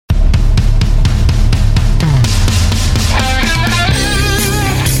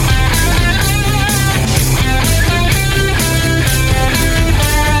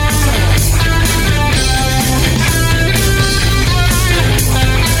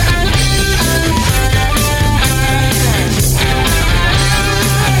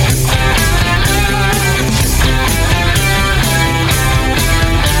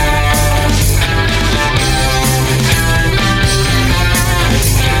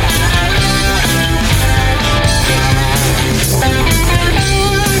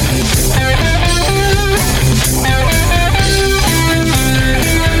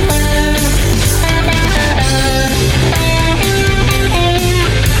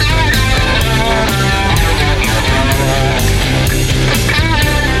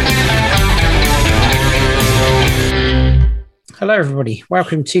everybody.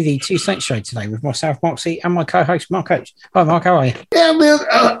 Welcome to the Two Saints Show today with myself, Mark C, and my co-host, Mark H. Hi, Mark. How are you? Yeah, man.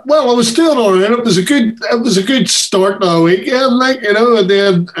 Well, I was doing all right. It was a good start to the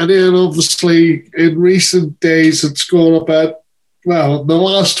weekend, and then obviously in recent days it's gone a bit. Well, in the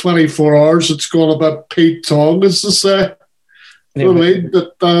last 24 hours, it's gone a bit Pete Tong, as to say. You know what I mean?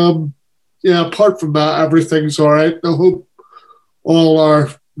 But apart from that, everything's all right. I hope all our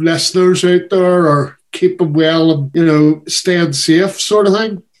listeners out there are keeping well and, staying safe sort of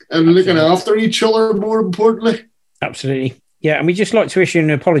thing and looking after each other, more importantly. Absolutely. Yeah, and we'd just like to issue an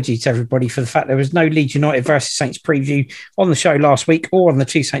apology to everybody for the fact there was no Leeds United versus Saints preview on the show last week or on the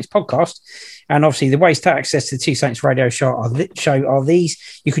Two Saints podcast. And obviously the ways to access the Two Saints radio show are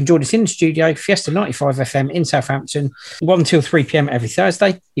these. You can join us in the studio, Fiesta 95 FM in Southampton, 1 till 3 p.m. every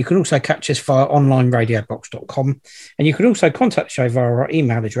Thursday. You can also catch us via onlineradiobox.com. And you can also contact the show via our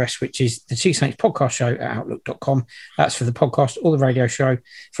email address, which is the Two Saints podcast show at outlook.com. That's for the podcast or the radio show,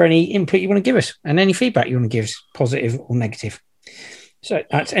 for any input you want to give us and any feedback you want to give us, positive or negative. So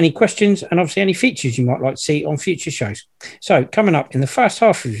that's any questions and obviously any features you might like to see on future shows. So coming up in the first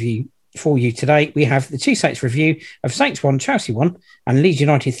half review for you today, we have the Two Saints review of Saints 1, Chelsea 1 and Leeds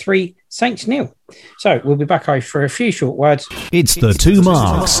United 3, Saints 0. So we'll be back over for a few short words. It's the two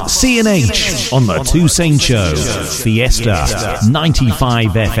Marks, C&H, on the Two Saints Show. Fiesta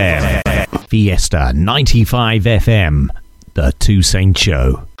 95 FM. Fiesta 95 FM. The Two Saints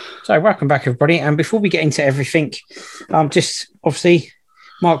Show. So welcome back, everybody. And before we get into everything, just obviously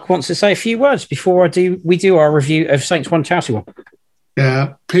Mark wants to say a few words before we do our review of Saints 1, Chelsea 1.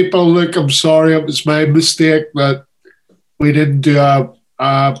 Yeah, people, look, I'm sorry, it was my mistake that we didn't do a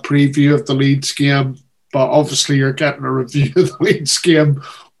preview of the Leeds game, but obviously you're getting a review of the Leeds game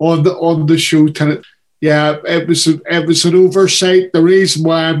on the show tonight. Yeah, it was an oversight. The reason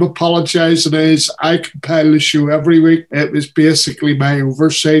why I'm apologising is I compile the show every week. It was basically my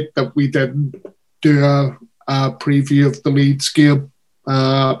oversight that we didn't do a preview of the Leeds game.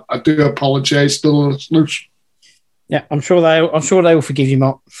 I do apologise to the listeners. Yeah, I'm sure they will forgive you,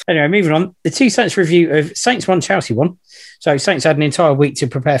 Mark. Anyway, moving on. The Two Saints review of Saints 1, Chelsea 1. So Saints had an entire week to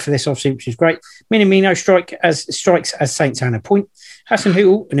prepare for this, obviously, which is great. Minamino strikes as Saints and a point.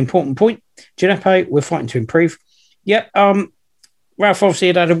 Hasenhüttl, an important point. Djenepo, we're fighting to improve. Yep. Ralph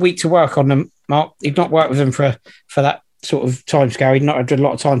obviously had a week to work on them, Mark. He'd not worked with them for that sort of time scale. He'd not had a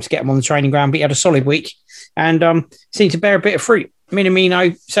lot of time to get them on the training ground, but he had a solid week and seemed to bear a bit of fruit.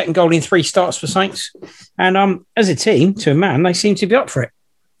 Minamino, second goal in 3 starts for Saints. And as a team, to a man, they seem to be up for it.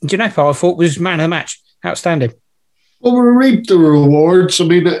 Djenepo, I thought, was man of the match. Outstanding. Well, we reaped the rewards. I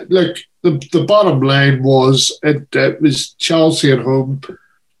mean, look, the bottom line was it was Chelsea at home.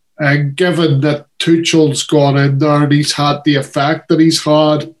 And given that Tuchel's gone in there and he's had the effect that he's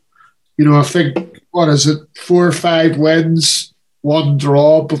had, I think, 4 or 5 wins, 1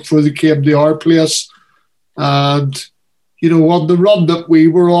 draw before they came to our place. And on the run that we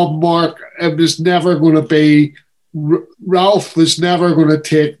were on, Mark, it was never going to be, Ralph was never going to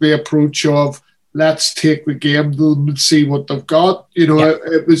take the approach of, let's take the game to them and see what they've got.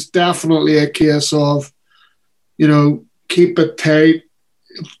 It was definitely a case of, keep it tight,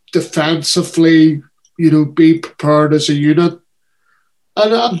 defensively, be prepared as a unit.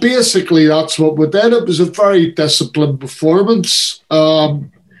 And basically that's what we did. It was a very disciplined performance.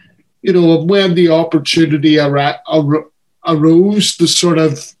 And when the opportunity arose to sort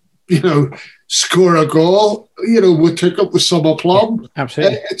of, score a goal, we took it with some aplomb.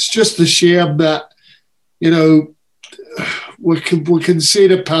 Absolutely. It's just a shame that, we can see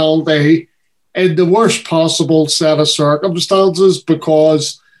the penalty in the worst possible set of circumstances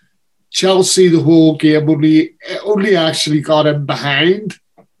because Chelsea the whole game only actually got in behind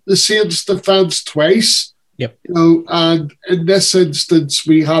the Saints defence twice. Yep. And in this instance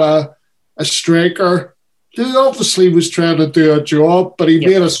we had a striker who obviously was trying to do a job, but he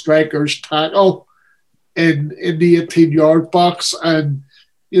made a striker's tackle in the 18-yard box, and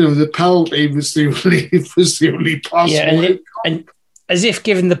the penalty was the only possible. Yeah, and as if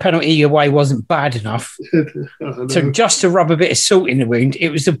giving the penalty away wasn't bad enough, so just to rub a bit of salt in the wound, it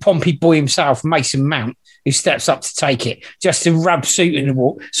was the Pompey boy himself, Mason Mount, who steps up to take it, just to rub salt in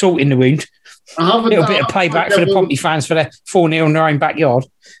the wound. A little bit of payback for the Pompey fans for their 4-0 in their own backyard.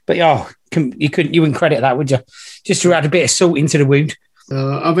 But you wouldn't credit that, would you? Just to add a bit of salt into the wound.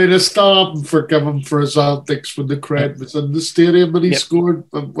 I still haven't forgiven him for his antics when the crowd was in the stadium and he scored.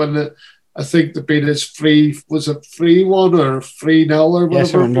 But when I think the beat is 3-1 or 3-0 or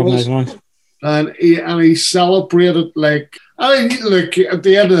whatever it was. And he celebrated like, look, at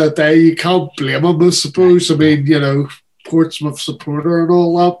the end of the day, you can't blame him, I suppose. I mean, Portsmouth supporter and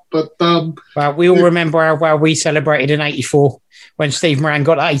all that. But well, we all remember how well we celebrated in '84 when Steve Moran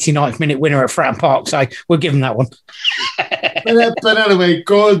got the 89th minute winner at Fratton Park. So we'll give him that one. but anyway,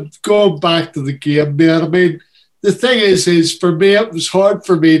 going back to the game, man. I mean, the thing is for me, it was hard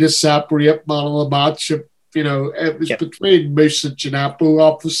for me to separate man of the match. You know, it was between Moussa Djenepo,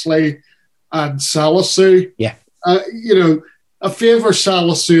 obviously, and Salisu. Yeah. You know, I favour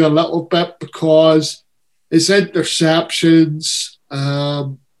Salisu a little bit because his interceptions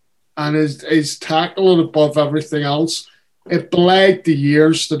and his tackling above everything else, it belied the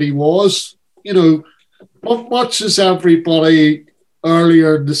years that he was. You know, much as everybody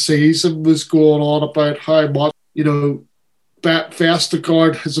earlier in the season was going on about how much, you know,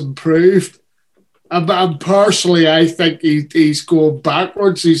 Vestergaard has improved. And personally, I think he's going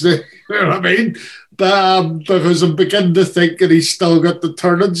backwards. You know what I mean? Because I'm beginning to think that he's still got the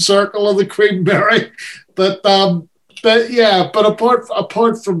turning circle of the Queen Mary. But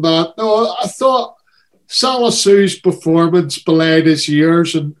apart from that, no, I thought Salisu's performance belied his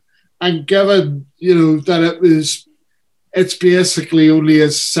years, and given, you know, that it's basically only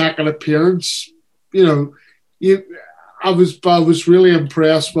his second appearance, you know, I was really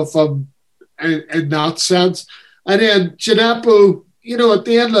impressed with him in that sense. And then Djenepo, you know, at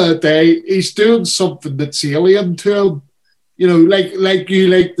the end of the day, he's doing something that's alien to him. You know, like you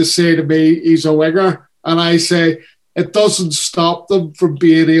like to say to me, he's a winger. And I say, it doesn't stop them from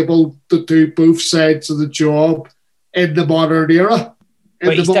being able to do both sides of the job in the modern era.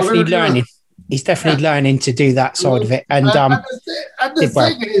 But he's definitely learning. He's definitely learning to do that side of it. And the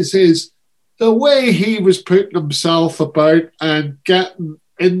thing is the way he was putting himself about and getting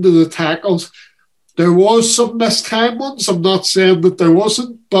into the tackles, there was some missed time ones. I'm not saying that there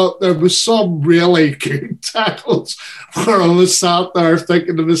wasn't, but there was some really good tackles where I was sat there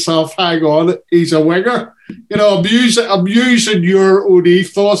thinking to myself, hang on, he's a winger. You know, I'm using your own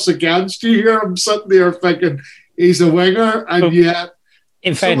ethos against you here. I'm sitting there thinking he's a winger, and yet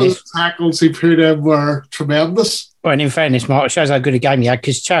in fairness, some of the tackles he put in were tremendous. Well, and in fairness, Mark, it shows how good a game he had,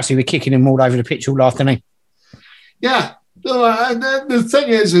 because Chelsea were kicking him all over the pitch all afternoon. Yeah. No, and then the thing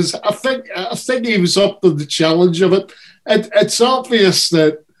is I think he was up to the challenge of it. It's obvious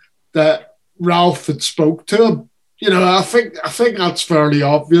that Ralph had spoke to him. You know, I think that's fairly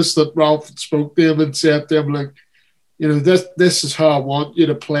obvious that Ralph had spoke to him and said to him, like, you know, this is how I want you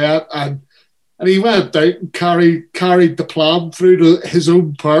to play it, and he went out and carried the plan through to his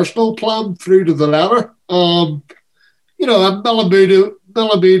own personal plan through to the letter. You know, and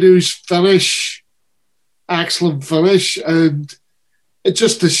Milimutu's finish. Excellent finish, and it's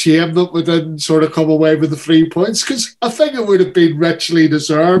just a shame that we didn't sort of come away with the 3 points, because I think it would have been richly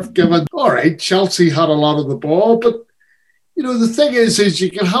deserved, given, all right, Chelsea had a lot of the ball, but, you know, the thing is you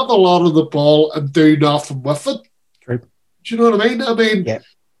can have a lot of the ball and do nothing with it. True. Do you know what I mean? I mean, yeah.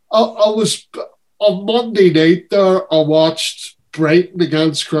 I was, on Monday night there, I watched Brighton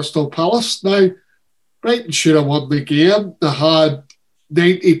against Crystal Palace. Now, Brighton should have won the game. They had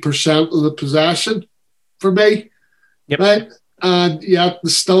 90% of the possession for me, yep. Right? And yet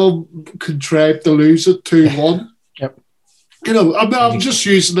they still contrived to lose it 2-1. Yep. You know, I'm just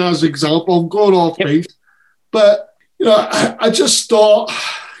using that as an example. I'm going off base. But, you know, I just thought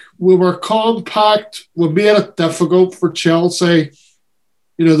we were compact. We made it difficult for Chelsea.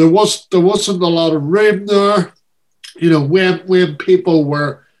 You know, there wasn't a lot of room there. You know, when people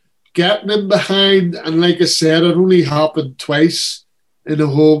were getting in behind, and like I said, it only happened twice in the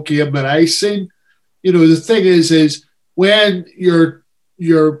whole game that I seen. You know, the thing is when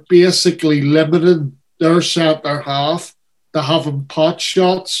you're basically limiting their centre half to having pot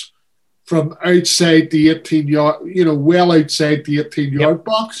shots from outside the 18-yard, you know, well outside the 18-yard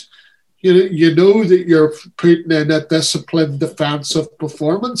box, you know that you're putting in a disciplined defensive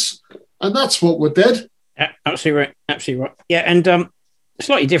performance, and that's what we did. Yeah, absolutely right. Yeah, and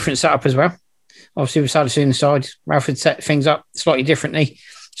slightly different setup as well. Obviously, with Salisu inside, Ralph had set things up slightly differently.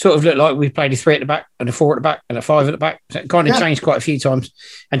 Sort of looked like we played a 3 at the back and a 4 at the back and a 5 at the back. So it kind of changed quite a few times.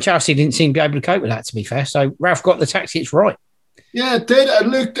 And Chelsea didn't seem to be able to cope with that, to be fair. So Ralph got the tactics right. Yeah, it did.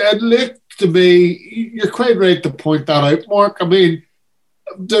 It looked to me, you're quite right to point that out, Mark. I mean,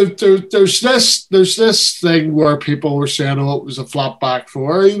 there's this thing where people were saying, oh, it was a flat back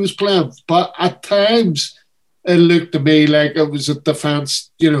 4 he was playing. But at times, it looked to me like it was a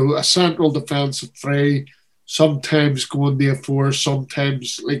defence, you know, a central defensive 3, sometimes going to a 4,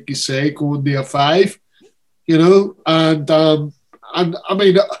 sometimes, like you say, going to a 5, you know, and I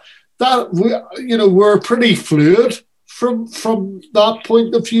mean, that, you know, we're pretty fluid from that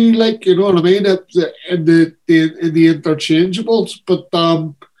point of view, like, you know what I mean, in the interchangeables. But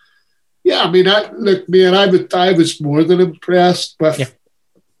yeah, I mean, I was more than impressed with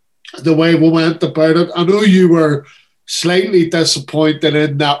the way we went about it. I know you were slightly disappointed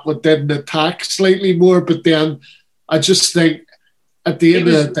in that we didn't attack slightly more. But then I just think at the end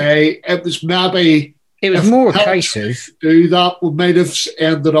of the day, it was maybe... It was more a case of... do that, we might have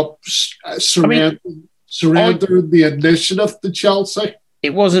ended up surrendering the initiative to Chelsea.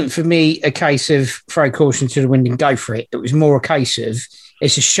 It wasn't for me a case of throw caution to the wind and go for it. It was more a case of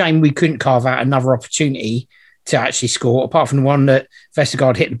it's a shame we couldn't carve out another opportunity to actually score, apart from the one that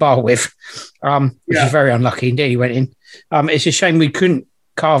Vestergaard hit the bar with, which is very unlucky. Indeed, he went in. It's a shame we couldn't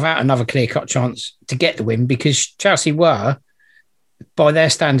carve out another clear-cut chance to get the win, because Chelsea were, by their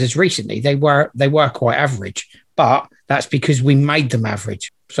standards recently, they were quite average. But that's because we made them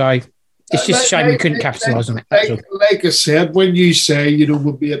average. So it's just a shame we couldn't capitalise on it. Like I said, when you say, we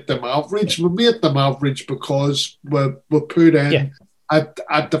made them average, because we put in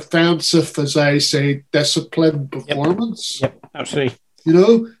a defensive, as I say, disciplined performance. Yep, absolutely.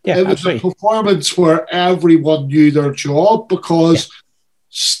 It was a performance where everyone knew their job, because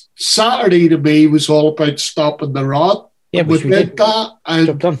Saturday to me was all about stopping the rot. Yeah, we did that.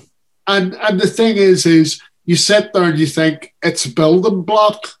 Job done. And the thing is you sit there and you think it's a building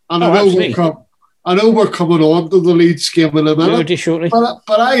block. And I know we're coming on to the Leeds game in a minute. Shortly. But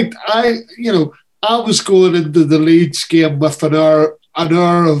I was going into the Leeds game with an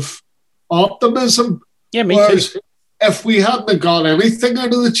air of optimism. Yeah, me too. If we hadn't got anything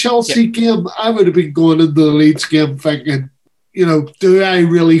out of the Chelsea game, I would have been going into the Leeds game thinking, do I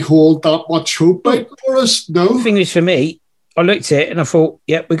really hold that much hope out for us? No. The thing is, for me, I looked at it and I thought,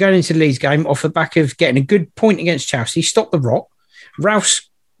 we're going into the Leeds game off the back of getting a good point against Chelsea, stop the rot. Ralph's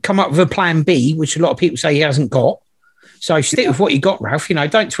come up with a plan B, which a lot of people say he hasn't got. So stick with what you got, Ralph.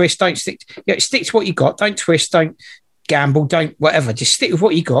 Don't twist, don't stick. Stick to what you got. Don't twist, don't gamble, don't whatever. Just stick with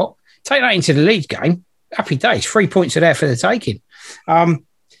what you got. Take that into the Leeds game. Happy days. 3 points are there for the taking. And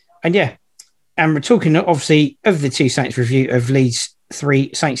we're talking, obviously, of the Two Saints review of Leeds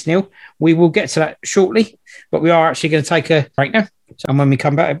 3, Saints 0. We will get to that shortly, but we are actually going to take a break now. And when we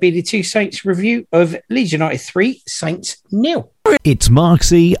come back, it'll be the Two Saints review of Leeds United 3, Saints 0. It's Mark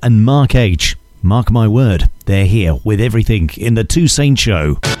C and Mark H. Mark my word, they're here with everything in the Two Saints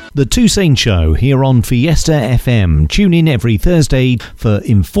Show. The Two Saints Show here on Fiesta FM. Tune in every Thursday for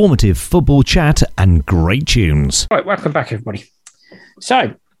informative football chat and great tunes. Right, welcome back, everybody.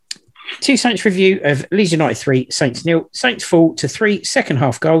 So, Two Saints review of Leeds United 3, Saints 0. Saints fall to 3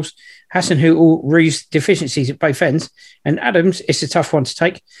 second-half goals. Hasenhüttl Ruiz deficiencies at both ends. And Adams, it's a tough one to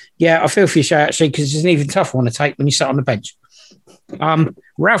take. Yeah, I feel for you, Shay, actually, because it's an even tougher one to take when you sat on the bench.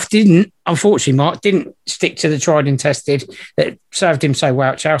 Ralph didn't, unfortunately, Mark, didn't stick to the tried and tested that served him so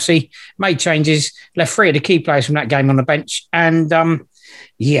well at Chelsea. Made changes, left 3 of the key players from that game on the bench. And,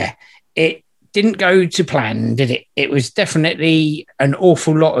 it didn't go to plan, did it? It was definitely an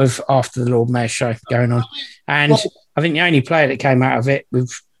awful lot of after the Lord Mayor show going on. And I think the only player that came out of it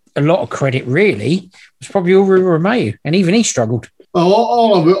with a lot of credit, really, was probably Ulrich Romeu. And even he struggled. Well,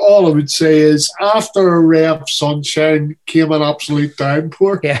 all I would say is after Ray of Sunshine came an absolute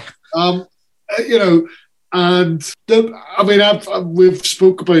downpour. Yeah. We've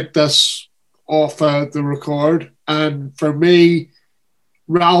spoke about this off the record. And for me,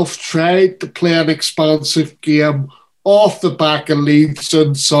 Ralph tried to play an expansive game off the back of Leeds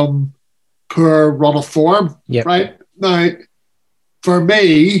and some poor run of form. Yep. Right? Now, for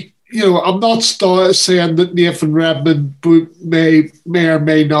me, I'm not saying that Nathan Redmond may or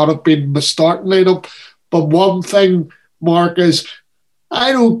may not have been my starting lineup, but one thing, Mark, is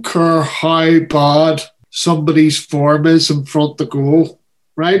I don't care how bad somebody's form is in front of goal.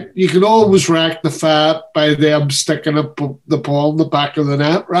 Right? You can always rectify it by them sticking the ball in the back of the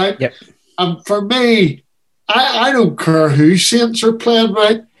net, right? Yep. And for me, I don't care who Saints are playing,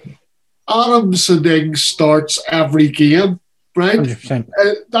 right? Adams and Ings starts every game, right? 100%.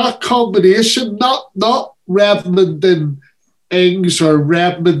 That combination, not Redmond and Ings or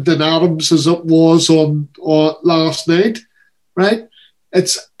Redmond and Adams as it was on last night, right?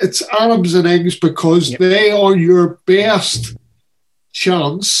 It's Adams and Ings because they are your best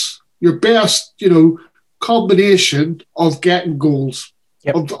chance, your best, combination of getting goals,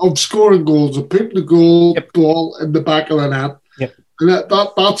 of scoring goals, of putting the ball in the back of the net. Yep. And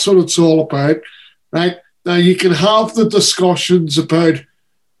that's what it's all about, right? Now, you can have the discussions about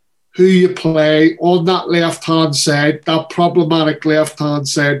who you play on that left-hand side, that problematic left-hand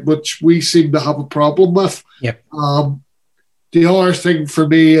side, which we seem to have a problem with. Yep. The other thing for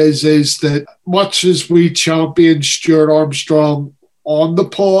me is that much as we champion Stuart Armstrong on the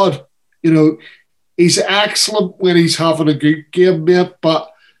pod, he's excellent when he's having a good game, mate.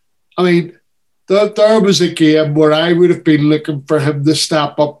 But I mean, there was a game where I would have been looking for him to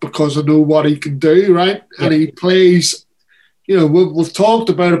step up because I know what he can do, right? Yeah. And he plays, we've talked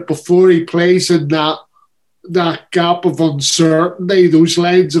about it before, he plays in that gap of uncertainty, those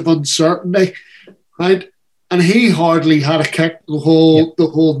lines of uncertainty, right? And he hardly had a kick the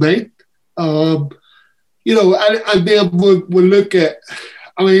whole night. And then we'll look at,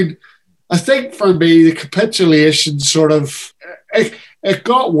 I think for me, the capitulation sort of, it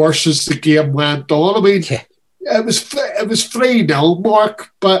got worse as the game went on. It was 3-0, Mark,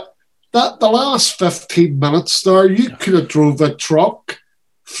 but the last 15 minutes there, you could have drove a truck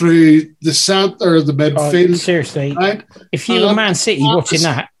through the centre of the midfield. Seriously, right? If you were Man City watching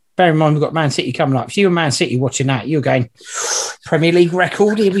that, bear in mind we've got Man City coming up. If you were Man City watching that, you're going, Premier League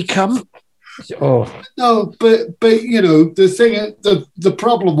record, here we come. Oh no, but the thing, the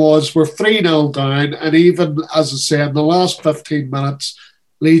problem was we're 3-0 down, and even as I say, in the last 15 minutes,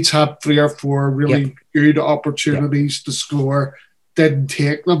 Leeds had 3 or 4 really good opportunities to score, didn't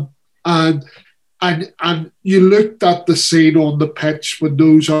take them, and you looked at the scene on the pitch when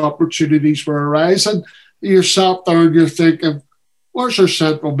those opportunities were arising. You're sat there and you're thinking, where's our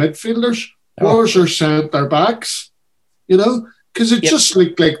central midfielders? Where's our centre backs? Because it just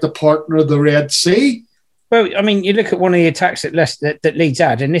looked like the partner of the Red Sea. Well, you look at one of the attacks that Leeds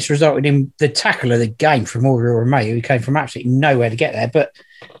had, and this resulted in the tackle of the game from Oriol Romeu, who came from absolutely nowhere to get there. But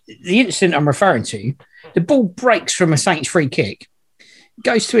the incident I'm referring to, the ball breaks from a Saints free kick,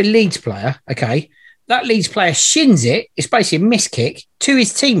 goes to a Leeds player, okay? That Leeds player shins it, it's basically a missed kick, to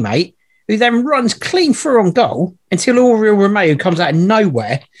his teammate, who then runs clean through on goal until Oriol Romeu comes out of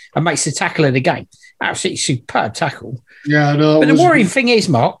nowhere and makes the tackle of the game. Absolutely superb tackle. Yeah, no. But the worrying thing is,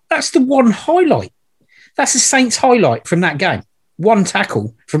 Mark, that's the one highlight. That's the Saints highlight from that game. One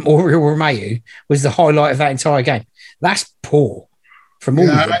tackle from Oriol Romeu was the highlight of that entire game. That's poor from all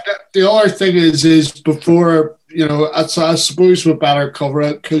of them. The other thing is before, I suppose we better cover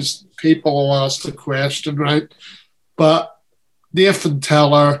it because people will ask the question, right? But Nathan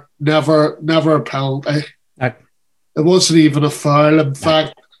Tella, never a penalty. No. It wasn't even a foul. In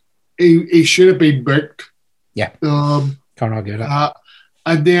fact, he should have been booked. Yeah. Can't argue with that.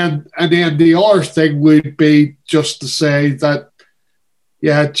 And then the other thing would be just to say that,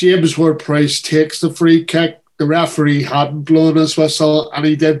 James Ward-Prowse takes the free kick. The referee hadn't blown his whistle, and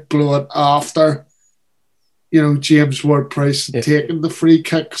he did blow it after, James Ward-Prowse had taken the free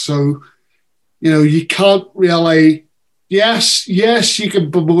kick. So, you can't really. Yes, you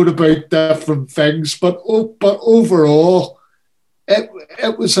can promote about different things, but overall,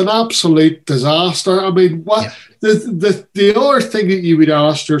 it was an absolute disaster. The other thing that you would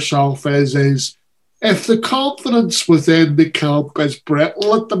ask yourself is if the confidence within the camp is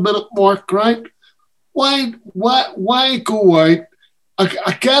brittle at the minute, Mark, right? Why go out?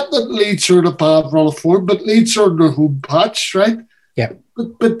 I get that Leeds are in a bad run of form, but Leeds are in their home patch, right? Yeah.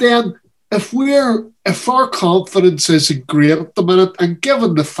 But then if our confidence isn't great at the minute, and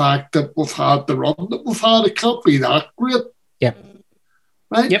given the fact that we've had the run that we've had, it can't be that great. Yeah.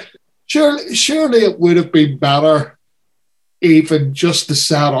 Right? Yep. Surely it would have been better even just to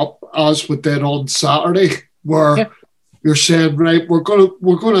set up as we did on Saturday, where you're saying, right, we're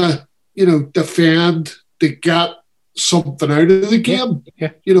gonna defend to get something out of the game.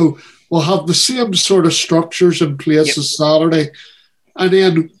 Yeah. We'll have the same sort of structures in place as Saturday, and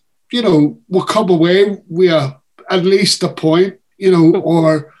then we'll come away with at least a point,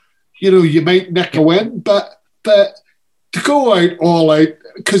 or you might nick a win, but to go out all out,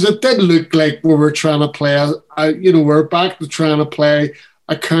 because it did look like we were trying to play, we're back to trying to play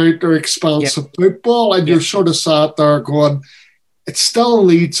a counter-expansive football, and you're sort of sat there going, it still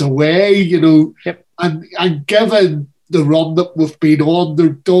leads away, and given the run that we've been on, there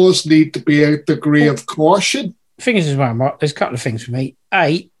does need to be a degree of caution. The thing is as well, Mark, there's a couple of things for me.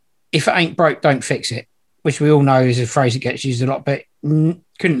 A, if it ain't broke, don't fix it, which we all know is a phrase that gets used a lot, but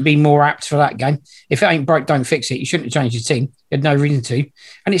couldn't be more apt for that game. If it ain't broke, don't fix it. You shouldn't have changed your team. You had no reason to.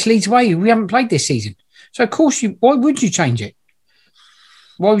 And it's Leeds away. We haven't played this season. So, of course, why would you change it?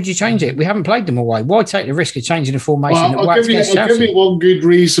 Why would you change it? We haven't played them away. Why take the risk of changing the formation? Well, I'll give you one good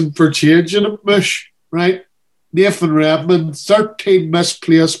reason for changing it, Mish, right? Nathan Redmond, 13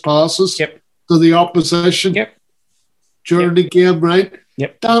 misplaced passes to the opposition during the game, right?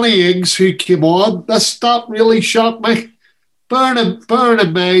 Danny Ings, who came on, that really shocked me. Bearing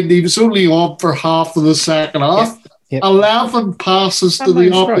in mind, he was only on for half of the second half. 11 passes to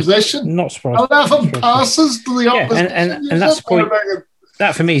the opposition. Not surprised. 11 passes to the opposition. And that's the point.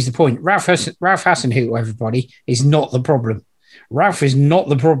 That for me is the point. Ralph Hasenhüttl, everybody, is not the problem. Ralph is not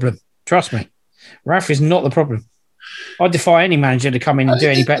the problem. Trust me. Ralph is not the problem. I defy any manager to come in and do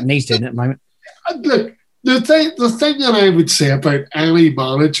any better than he's doing at the moment. look, the thing that I would say about any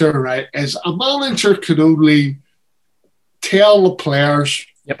manager, right, is a manager can only tell the players,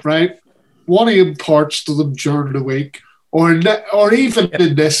 right, what he imparts to them during the week, or even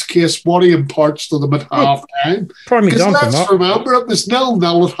in this case, what he imparts to them at half time. Prime example, let's remember, it was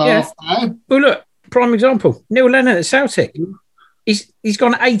 0-0 at half time. Well, look, prime example, Neil Lennon at Celtic. He's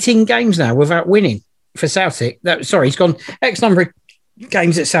gone 18 games now without winning for Celtic. He's gone X number of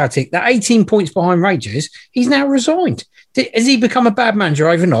games at Celtic. They're 18 points behind Rangers. He's now resigned. Has he become a bad manager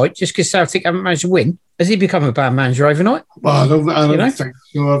overnight just because Celtic haven't managed to win? Has he become a bad manager overnight? Well, I don't think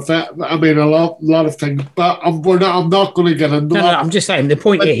so. I mean, a lot of things, but I'm not going to get into that. No, I'm just saying. The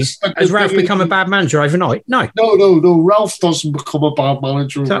point is, has Ralph become a bad manager overnight? No. No. Ralph doesn't become a bad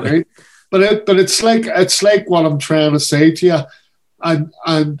manager overnight. But it's like what I'm trying to say to you,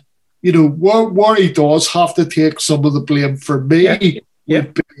 and you know where he does have to take some of the blame for me.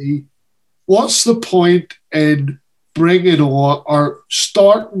 Would be, what's the point in bringing on or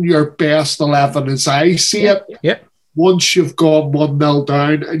starting your best 11 as I see it? Once you've gone 1-0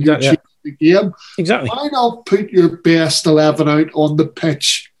 down and you're changing the game, why not put your best 11 out on the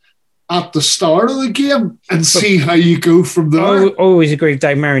pitch at the start of the game and see how you go from there? I always agree with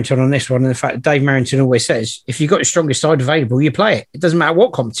Dave Merrington on this one, and the fact that Dave Merrington always says, if you've got your strongest side available, you play it. It doesn't matter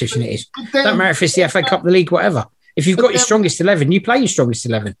what competition it is. It doesn't matter if it's the FA Cup, the league, whatever. If you've got your strongest 11, you play your strongest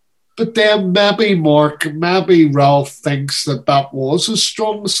 11. But then maybe Ralph thinks that was his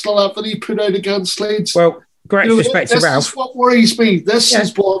strongest 11 he put out against Leeds. Well, great respect to Ralph. This is what worries me. This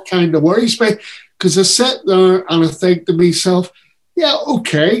is what kind of worries me. Because I sit there and I think to myself,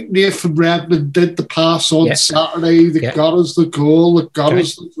 okay, Nathan Redmond did the pass on Saturday. They got us the goal. They got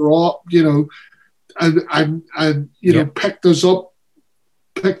us the draw, you know, and you know, picked us up,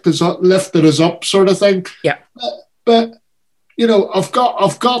 lifted us up sort of thing. Yeah. But you know, I've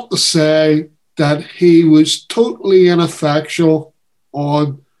got to say that he was totally ineffectual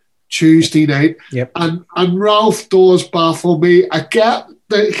on Tuesday night. Yep. And Ralph does baffle me. I get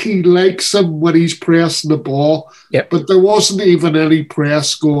that he likes him when he's pressing the ball, but there wasn't even any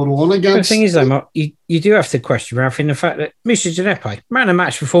press going on against. The thing is, though, Mark, you do have to question Ralph in the fact that Mr. Giuseppe, man of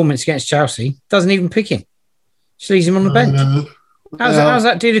match performance against Chelsea, doesn't even pick him. Just leaves him on the bench. How's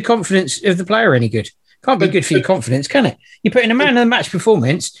that do the confidence of the player any good? Can't be good for your confidence, can it? You put in a man of the match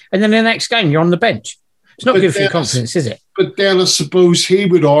performance, and then the next game you're on the bench. It's not good for your confidence, is it? But then I suppose he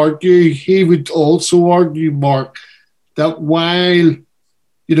would also argue, Mark, that while,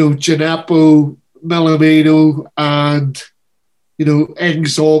 you know, Gineppo, Millamino and, you know,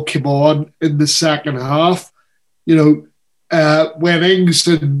 Ings all came on in the second half, you know, when Ings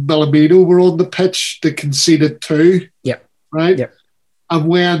and Millamino were on the pitch, they conceded 2. Yep. Right? Yep. And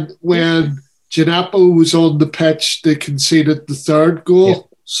when Gineppo was on the pitch, they conceded the 3rd goal. Yep.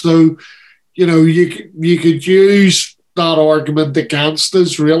 So, you know, you could use that argument against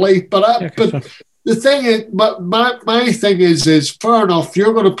us, really. But the thing is, my thing is fair enough.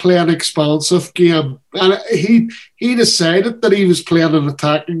 You're going to play an expansive game, and he decided that he was playing an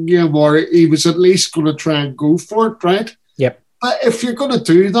attacking game, or he was at least going to try and go for it, right? Yep. But if you're going to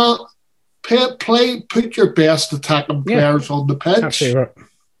do that, put your best attacking players on the pitch. Absolutely right.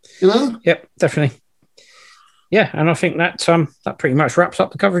 You know? Yep, definitely. Yeah, and I think that pretty much wraps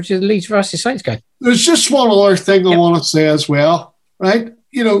up the coverage of the Leeds versus Saints game. There's just one other thing I want to say as well, right?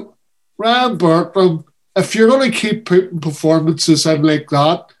 You know, Ryan Bertrand, if you're going to keep putting performances in like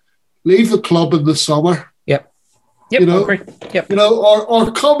that, leave the club in the summer. Yep, you know, I agree. Yep. You know,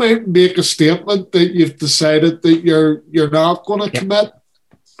 or come out and make a statement that you've decided that you're not going to commit,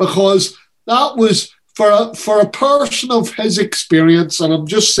 because that was for a person of his experience, and I'm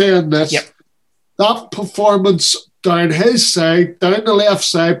just saying this. Yep. That performance down his side, down the left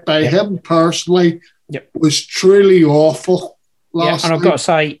side, by him personally, was truly awful last night. And I've got to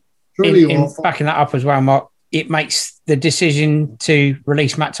say, in backing that up as well, Mark, it makes the decision to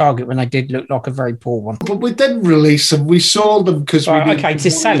release Matt Targett when they did look like a very poor one. But we didn't release him. We sold him because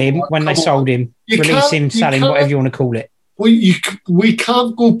to sell him when they sold him, release him, sell him, whatever you want to call it. We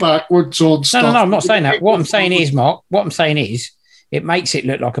can't go backwards on stuff. No, I'm not saying that. What I'm saying is, Mark, it makes it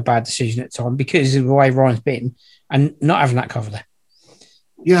look like a bad decision at the time because of the way Ryan's been and not having that cover there.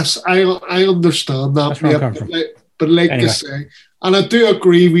 Yes, I understand that. That's where I'm coming from. But anyway. I say, and I do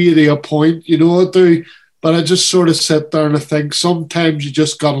agree with you to a point, you know, I do. But I just sort of sit there and I think sometimes you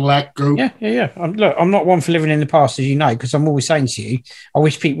just got to let go. Yeah. Look, I'm not one for living in the past, as you know, because I'm always saying to you, I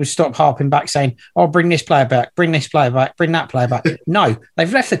wish people would stop harping back saying, oh, bring this player back, bring this player back, bring that player back. No,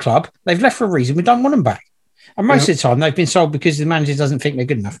 they've left the club. They've left for a reason. We don't want them back. And most of the time, they've been sold because the manager doesn't think they're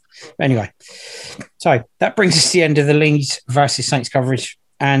good enough. But anyway, so that brings us to the end of the Leeds versus Saints coverage.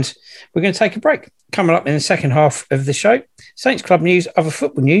 and we're going to take a break. Coming up in the second half of the show, Saints Club news, other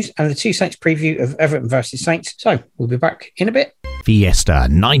football news, and the Two Saints preview of Everton versus Saints. So we'll be back in a bit. Fiesta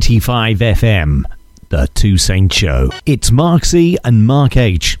 95 FM, the Two Saints Show. It's Mark C and Mark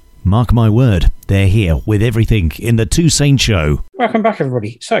H. Mark my word, they're here with everything in the Two Saints Show. Welcome back,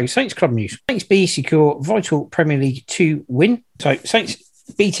 everybody. So, Saints Club news. Saints B secure vital Premier League 2 win. So, Saints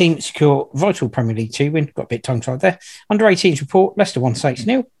B team secure vital Premier League 2 win. Got a bit tongue-tied there. Under 18s report, Leicester 1, Saints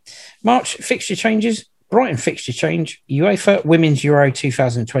 0. March fixture changes. Brighton fixture change. UEFA Women's Euro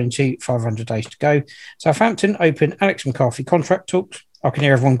 2022, 500 days to go. Southampton open Alex McCarthy contract talks. I can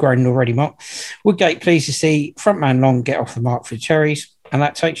hear everyone groaning already, Mark. Woodgate pleased to see frontman Long get off the mark for the Cherries. And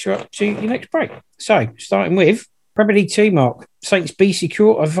that takes you up to your next break. So, starting with Premier League 2, Mark. Saints B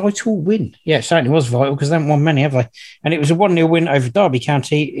secure a vital win. Yeah, it certainly was vital because they haven't won many, have they? And it was a 1-0 win over Derby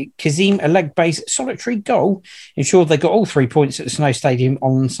County. Kazim, a leg-based solitary goal, ensured they got all 3 points at the Snow Stadium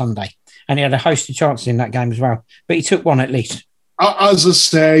on Sunday. And he had a host of chances in that game as well. But he took one at least. As I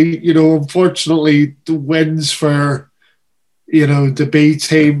say, unfortunately, the wins for, the B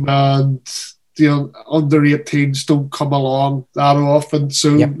team and the under 18s don't come along that often. So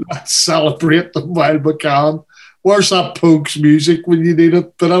let's celebrate them while we can. Where's that Pogues music when you need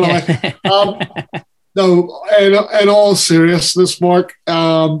it? But anyway, no, in all seriousness, Mark,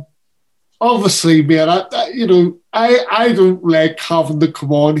 obviously, man, I don't like having to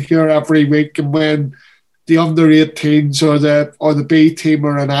come on here every week and when the under 18s or the B team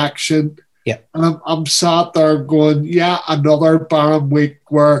are in action. Yeah. And I'm sat there going, another barren week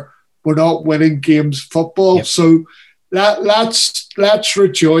where we're not winning games football. Yep. So let's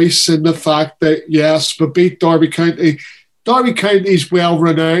rejoice in the fact that, yes, we beat Derby County. Derby County is well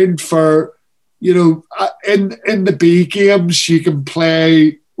renowned for, in the B games, you can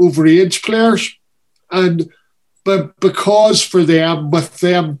play overage players. But because for them, with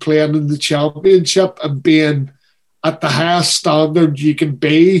them playing in the championship and being at the highest standard you can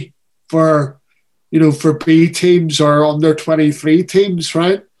be for B teams or under 23 teams,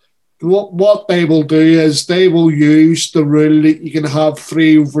 right? What they will do is they will use the rule that you can have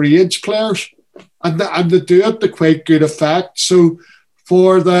 3 overage players, and they do it to quite good effect. So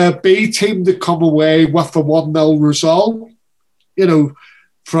for the B team to come away with a 1-0 result,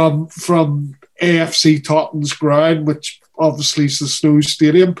 from AFC Tottenham's ground, which obviously is the Snow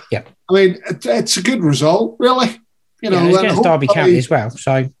Stadium. Yeah, I mean it's a good result, really. It's against Derby County as well,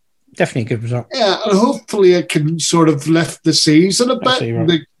 so. Definitely a good result. Yeah, and hopefully it can sort of lift the season a bit. Right.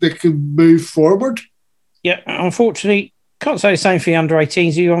 And they can move forward. Yeah, unfortunately, can't say the same for the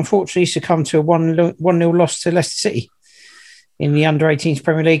under-18s. You unfortunately succumbed to a 1-0 loss to Leicester City in the under-18s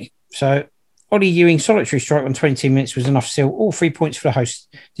Premier League. So, Ollie Ewing's solitary strike on 22 minutes was enough to seal all 3 points for the hosts,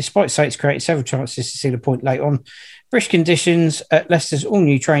 despite Saints creating several chances to seal a point late on. Brisk conditions at Leicester's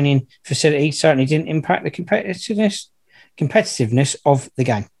all-new training facility certainly didn't impact the competitiveness of the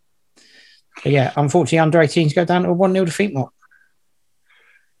game. But yeah, unfortunately, under 18s go down to a 1-0 defeat, Mark.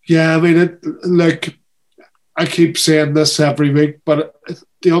 Yeah, I mean, I keep saying this every week, but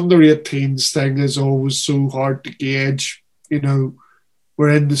the under 18s thing is always so hard to gauge. We're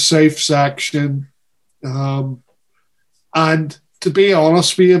in the safe section. And to be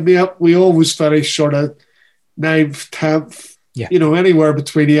honest with you, mate, we always finish sort of 9th, 10th, anywhere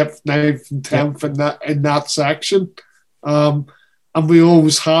between 8th, 9th and 10th in that section. And we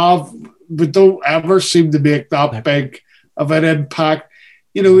always have. We don't ever seem to make that big of an impact.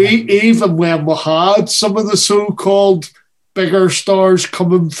 Even when we had some of the so-called bigger stars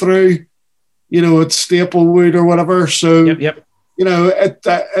coming through, at Staplewood or whatever. So,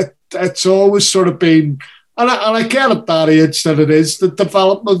 it's always sort of been, and I get at that age that it is the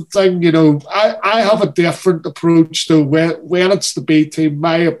development thing. I have a different approach to when it's the B team.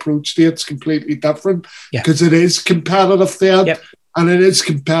 My approach to it's completely different because it is competitive then. Yep. And it is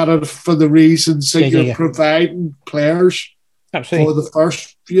competitive for the reasons that you're providing players for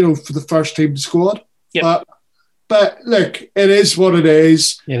the first team squad. Yep. But look, it is what it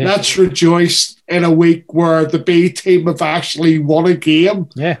is. Let's rejoice in a week where the B team have actually won a game.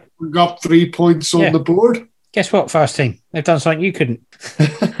 Yeah. We got 3 points on the board. Guess what, first team? They've done something you couldn't.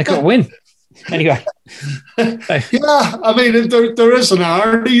 They got a win. Anyway. Yeah, I mean, there is an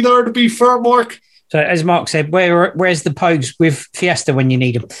irony there, to be fair, Mark. So, as Mark said, where's the Pogues with Fiesta when you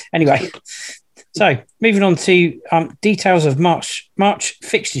need them? Anyway, so moving on to details of March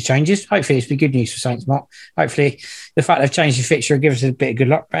fixture changes. Hopefully, it's be good news for Saints, Mark. Hopefully, the fact they've changed the fixture will give us a bit of good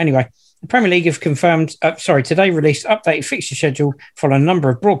luck. But anyway, The Premier League have today released updated fixture schedule following a number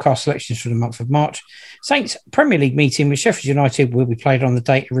of broadcast selections for the month of March. Saints Premier League meeting with Sheffield United will be played on the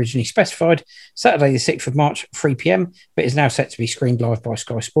date originally specified, Saturday the 6th of March, 3 p.m, but is now set to be screened live by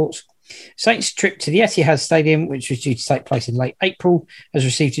Sky Sports. Saints' trip to the Etihad Stadium, which was due to take place in late April, has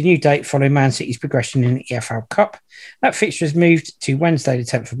received a new date following Man City's progression in the EFL Cup. That fixture has moved to Wednesday the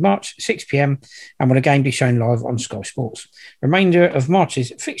 10th of March, 6 p.m, and will again be shown live on Sky Sports. The remainder of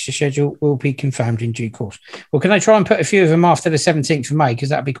March's fixture schedule will be confirmed in due course. Well, can they try and put a few of them after the 17th of May? Because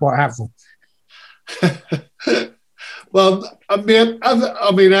that would be quite helpful. Well, I've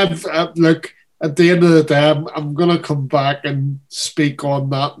look, at the end of the day, I'm going to come back and speak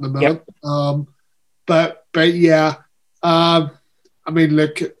on that in a minute. Yep. But yeah,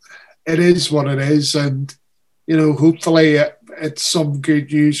 look, it is what it is, and hopefully it's some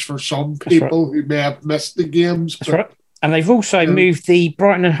good news for some people who may have missed the games. That's right. And they've also moved the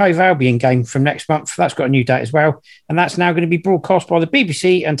Brighton and Hove Albion game from next month. That's got a new date as well. And that's now going to be broadcast by the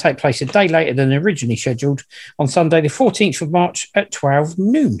BBC and take place a day later than originally scheduled on Sunday, the 14th of March at 12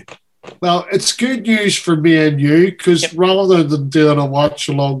 noon. Well, it's good news for me and you because rather than doing a watch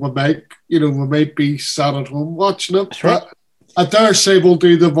along with Mike, we might be sat at home watching it. That's right. I dare say we'll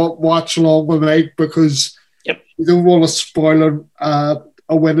do the watch along with Mike because we don't want to spoil a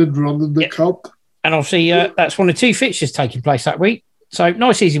winning run in the Cup. And obviously, that's one of two fixtures taking place that week. So,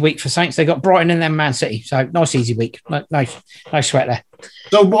 nice, easy week for Saints. They got Brighton and then Man City. So, nice, easy week. No sweat there.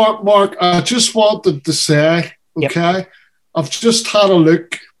 So, Mark, I just wanted to say, I've just had a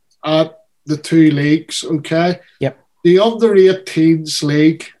look at the two leagues, Yep. The under-18s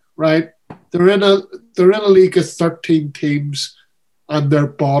league, right? They're in a league of 13 teams and they're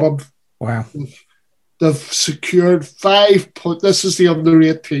bottom. Wow. They've secured 5 points. This is the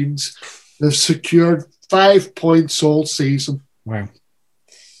under-18s. They've secured 5 points all season. Wow.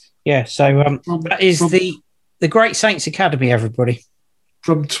 Yeah, so that is the Great Saints Academy, everybody.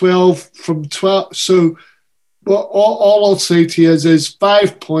 From 12. So all I'll say to you is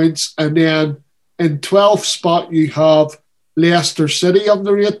 5 points, and then in 12th spot you have Leicester City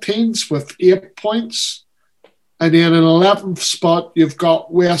under 18s with 8 points. And then in 11th spot you've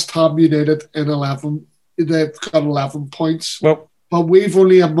got West Ham United in 11. They've got 11 points. Well, but we've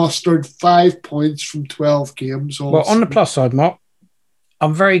only mustered 5 points from 12 games. Well, on the plus side, Mark,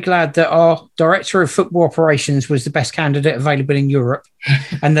 I'm very glad that our Director of Football Operations was the best candidate available in Europe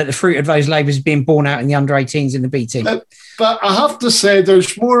and that the fruit of those labours is being borne out in the under-18s in the B team. But I have to say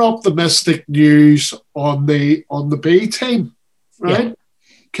there's more optimistic news on the B team, right?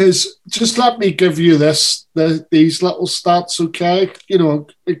 Because just let me give you these little stats, okay?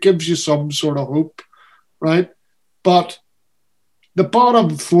 It gives you some sort of hope, right? But the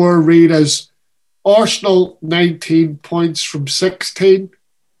bottom four read as Arsenal 19 points from 16,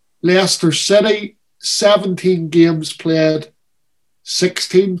 Leicester City 17 games played,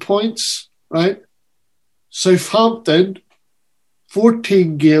 16 points, right? Southampton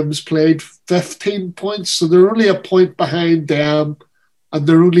 14 games played, 15 points, so they're only a point behind them, and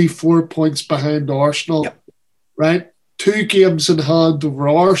they're only 4 points behind Arsenal, right? 2 games in hand over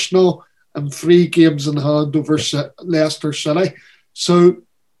Arsenal and 3 games in hand over Leicester City. So,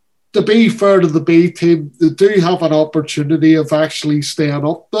 to be fair to the B team, they do have an opportunity of actually staying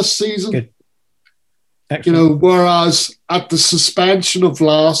up this season. Good. Whereas at the suspension of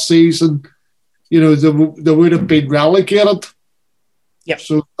last season, they would have been relegated. Yep.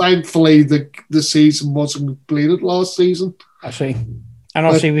 So thankfully, the season wasn't completed last season. I see. And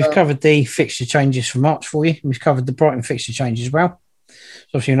obviously, we've covered the fixture changes for March for you. We've covered the Brighton fixture changes as well. So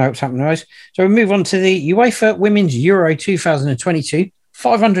obviously, you know what's happening, guys. So we move on to the UEFA Women's Euro 2022.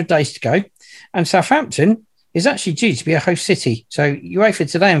 500 days to go, and Southampton is actually due to be a host city. So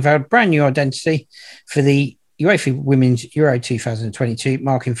UEFA today unveiled brand new identity for the UEFA Women's Euro 2022,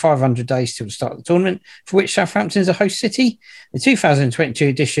 marking 500 days till the start of the tournament, for which Southampton is a host city. The 2022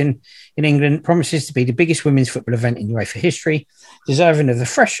 edition in England promises to be the biggest women's football event in UEFA history, deserving of the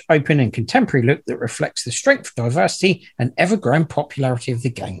fresh, open and contemporary look that reflects the strength, diversity and ever-growing popularity of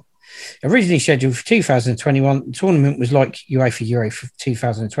the game. Originally scheduled for 2021, the tournament was like UEFA Euro for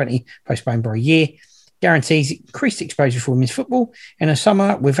 2020, postponed by a year, guarantees increased exposure for women's football in a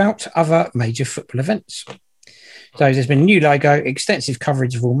summer without other major football events. So there's been a new logo, extensive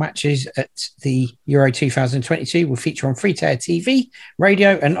coverage of all matches at the Euro 2022 will feature on free-to-air TV,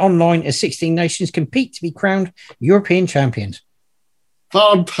 radio and online as 16 nations compete to be crowned European champions.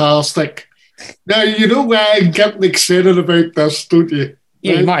 Fantastic. Now, you know why I'm getting excited about this, don't you?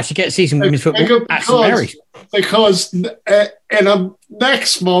 Yeah, you might actually get to see some women's football at St Mary's. Because in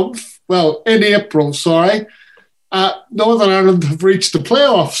next month, in April, Northern Ireland have reached the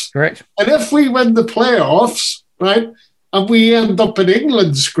playoffs. Correct. And if we win the playoffs, right, and we end up in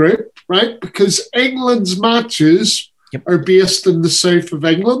England's group, right, because England's matches are based in the south of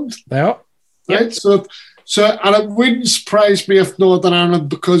England. They are. Right? So, and it wouldn't surprise me if Northern Ireland,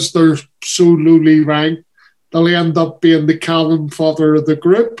 because they're so lowly ranked, they'll end up being the cannon fodder of the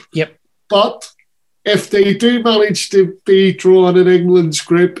group. Yep. But if they do manage to be drawn in England's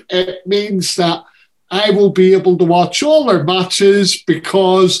group, it means that I will be able to watch all their matches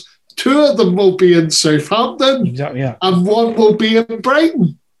because 2 of them will be in Southampton. Exactly, yeah. And 1 will be in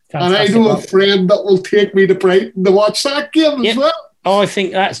Brighton. Fantastic. And I know a friend that will take me to Brighton to watch that game as well. I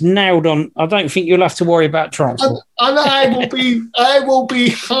think that's nailed on. I don't think you'll have to worry about transport. And I will be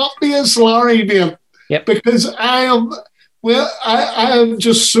happy as Larry, mate. Yep. Because I am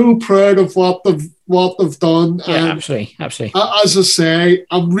just so proud of what they've done. Yeah, and absolutely. As I say,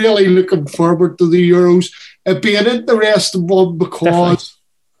 I'm really looking forward to the Euros. It'd be an interesting one because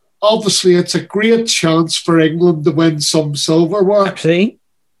obviously it's a great chance for England to win some silverware. Absolutely.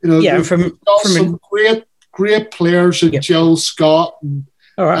 You know, yeah, from some great players in Jill Scott and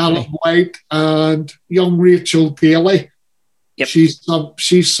Alan White and young Rachel Daly. Yep. She's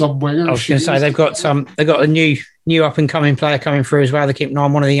some winger. I was going to say they've got a new up and coming player coming through as well. They keep an eye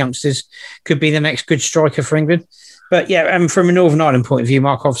on one of the youngsters. Could be the next good striker for England. But yeah, from a Northern Ireland point of view,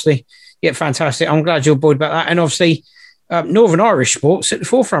 Mark, obviously, fantastic. I'm glad you're buoyed about that. And obviously, Northern Irish sports at the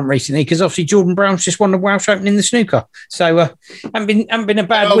forefront recently because obviously Jordan Brown's just won the Welsh Open in the snooker. So haven't been a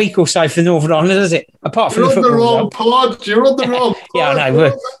bad week or so for Northern Ireland, has it? Apart from the football. You're on the wrong pod. You're on the wrong pod. Yeah, I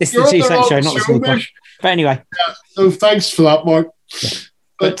know. It's the Two Saints show, not the snooker. But anyway. Yeah, so thanks for that, Mark. Yeah.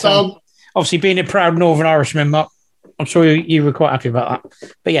 But obviously being a proud Northern Irishman, Mark, I'm sure you were quite happy about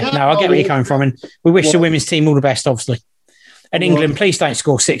that. But yeah, I get where you're coming from. And we wish the women's team all the best, obviously. And England, please don't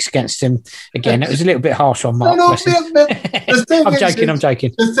score 6 against him again. That was a little bit harsh on Mark. No, I'm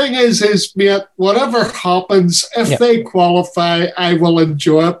joking. The thing is, mate, whatever happens, if they qualify, I will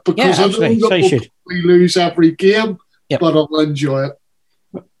enjoy it because I know that we lose every game, but I'll enjoy it.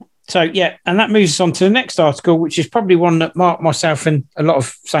 So, and that moves us on to the next article, which is probably one that Mark, myself, and a lot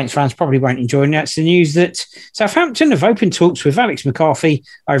of Saints fans probably won't enjoy. And that's the news that Southampton have opened talks with Alex McCarthy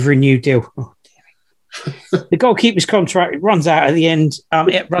over a new deal. Oh, the goalkeeper's contract runs out at the end.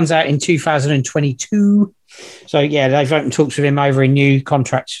 It runs out in 2022. So, they've opened talks with him over a new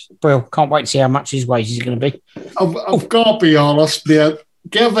contract. Well, can't wait to see how much his wages are going to be. I've got to be honest, mate.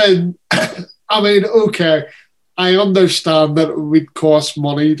 Given, okay, I understand that it would cost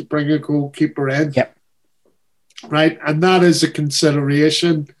money to bring a goalkeeper in. Yep. Right? And that is a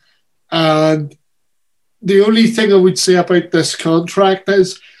consideration. And the only thing I would say about this contract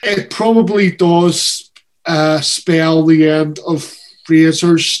is it probably does spell the end of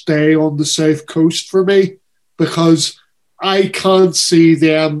Fraser's stay on the South Coast for me because I can't see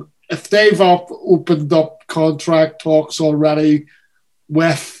them, if they've opened up contract talks already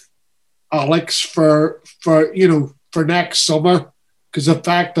with Alex for next summer, because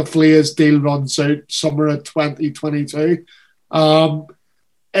effectively his deal runs out summer of 2022.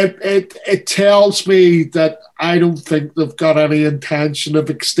 It tells me that I don't think they've got any intention of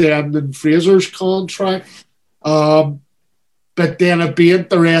extending Fraser's contract. But then it'd be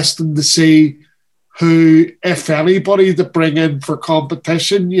interesting to see who, if anybody, to bring in for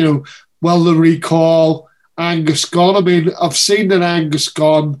competition. Will they recall Angus Gunn? I've seen that Angus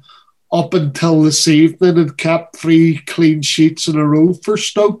Gunn up until this evening had kept 3 clean sheets in a row for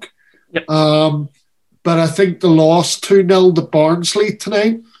Stoke. Yep. But I think they lost 2-0 to Barnsley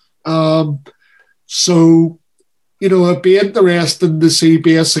tonight. So, it'd be interesting to see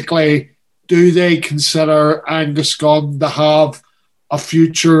basically, do they consider Angus Gunn to have a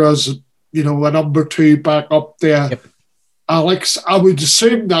future as, a number 2 back up there? Yep. Alex, I would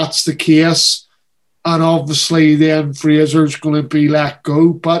assume that's the case. And obviously then Fraser's going to be let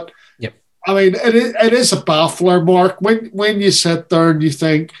go. But, it is a baffler, Mark. When you sit there and you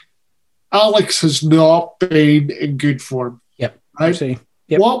think, Alex has not been in good form. Yep. Right? Absolutely.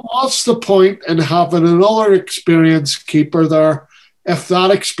 Yep. What's the point in having another experienced keeper there if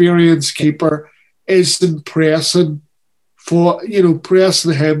that experienced keeper isn't pressing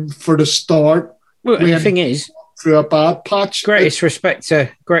him for the start? Well, the thing is, through a bad patch. Greatest respect to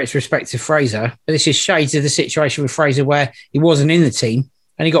Fraser. But this is shades of the situation with Fraser where he wasn't in the team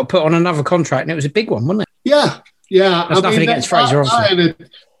and he got put on another contract, and it was a big one, wasn't it? Yeah. There's nothing against Fraser, obviously.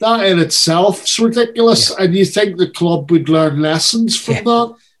 That in itself is ridiculous, and you think the club would learn lessons from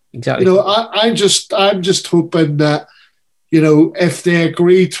that? Exactly. I'm just hoping that if they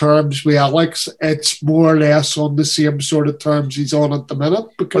agree terms with Alex, it's more or less on the same sort of terms he's on at the minute.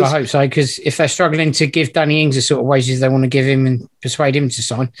 Well, I hope so, because if they're struggling to give Danny Ings the sort of wages they want to give him and persuade him to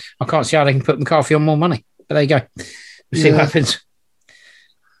sign, I can't see how they can put McCarthy on more money. But there you go. We'll see what happens.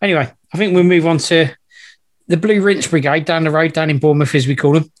 Anyway, I think we'll move on to the Blue Rinse Brigade down the road, down in Bournemouth, as we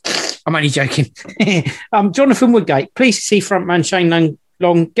call them. I'm only joking. Jonathan Woodgate, pleased to see frontman Shane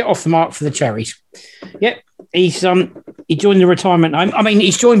Long get off the mark for the Cherries. Yep, he joined the retirement home. I mean,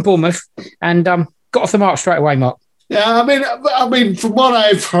 he's joined Bournemouth and got off the mark straight away, Mark. Yeah, I mean, from what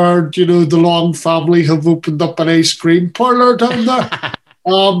I've heard, the Long family have opened up an ice cream parlour down there.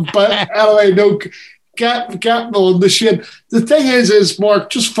 But anyway, no, getting on the shit. The thing is, Mark,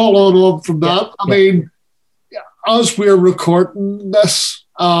 just following on from that. I mean, as we're recording this,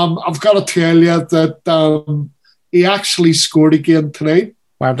 I've got to tell you that he actually scored again tonight.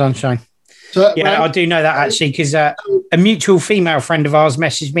 Well done, Shane. So, I do know that actually, because a mutual female friend of ours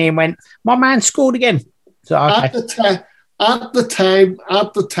messaged me and went, "My man scored again." So okay. At the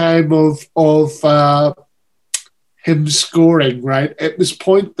time of him scoring, right, it was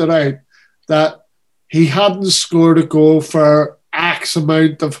pointed out that he hadn't scored a goal for X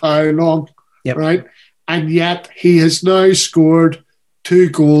amount of how long, right, and yet he has now scored 2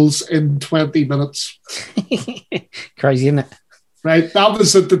 goals in 20 minutes. Crazy, isn't it? Right, that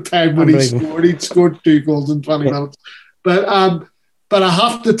was at the time when he scored. He'd scored 2 goals in 20 minutes. But I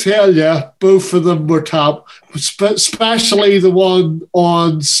have to tell you, both of them were top, especially the one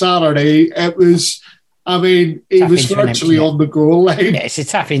on Saturday. It was, he was virtually on the goal line. Yeah, it's a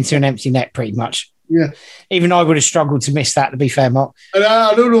tap into an empty net pretty much. Yeah. Even I would have struggled to miss that, to be fair, Mark. And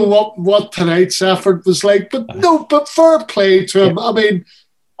I don't know what tonight's effort was like, but fair play to him. Yeah.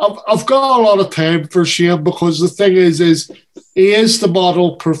 I've got a lot of time for Shane, because the thing is he is the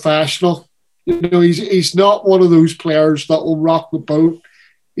model professional. He's not one of those players that will rock the boat.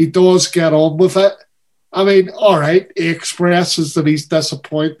 He does get on with it. All right, he expresses that he's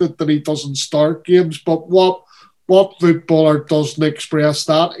disappointed that he doesn't start games, but what footballer doesn't express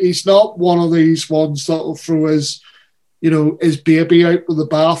that? He's not one of these ones that will throw his baby out with the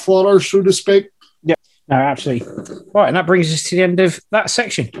bathwater, so to speak. Yeah, no, absolutely. Right, and that brings us to the end of that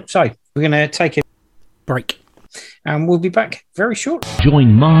section. So we're going to take a break. And we'll be back very shortly.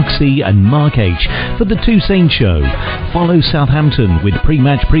 Join Mark C and Mark H for the Two Saints Show. Follow Southampton with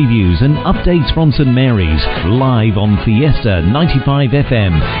pre-match previews and updates from St Mary's live on Fiesta 95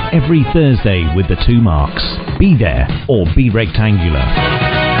 FM every Thursday with the two Marks. Be there or be rectangular.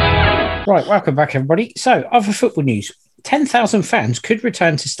 Right, welcome back, everybody. So, other football news. 10,000 fans could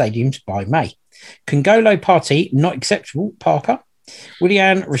return to stadiums by May. Congolo party not acceptable, Parker.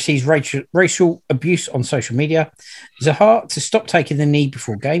 Willian receives racial abuse on social media. Zaha to stop taking the knee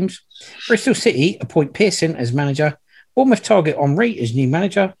before games. Bristol City appoint Pearson as manager. Bournemouth target Henry as new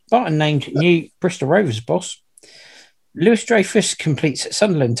manager. Barton named new Bristol Rovers boss. Lewis Dreyfus completes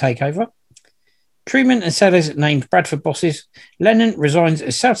Sunderland takeover. Truman and Sellers named Bradford bosses. Lennon resigns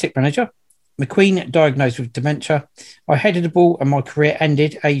as Celtic manager. McQueen diagnosed with dementia. I headed the ball and my career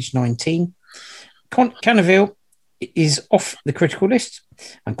ended aged 19. Cannaville is off the critical list,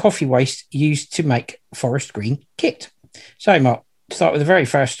 and coffee waste used to make forest green kit. So, Mark, start with the very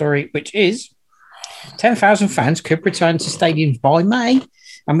first story, which is 10,000 fans could return to stadiums by May,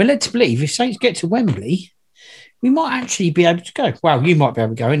 and we're led to believe if Saints get to Wembley, we might actually be able to go. Well, you might be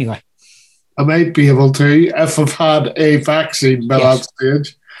able to go anyway. I might be able to if I've had a vaccine by that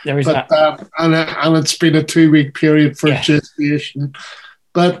stage. There is that. And it's been a 2-week period for gestation.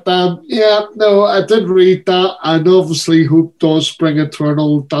 But, I did read that, and obviously Hope does bring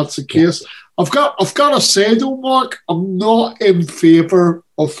eternal. That's the case. I've got to say, though, Mark, I'm not in favour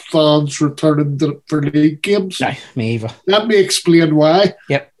of fans returning for league games. No, me either. Let me explain why.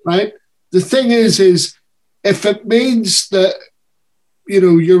 Yep. Right? The thing is if it means that,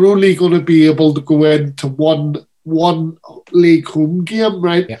 you're only going to be able to go into one league home game,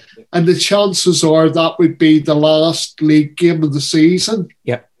 right? Yep. And the chances are that would be the last league game of the season.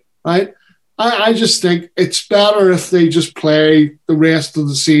 Yep. Right? I just think it's better if they just play the rest of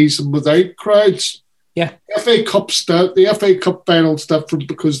the season without crowds. Yeah. The FA Cup final's different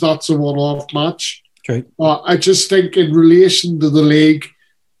because that's a one-off match. True. I just think in relation to the league,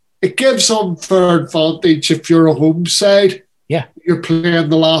 it gives unfair advantage if you're a home side. Yeah. You're playing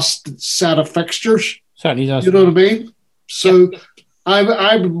the last set of fixtures. Certainly does. You know what I mean? So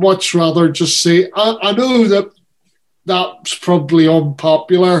I would much rather just say, I know that's probably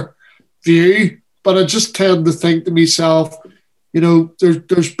unpopular view, but I just tend to think to myself,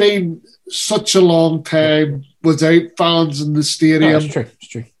 there's been such a long time without fans in the stadium. No, it's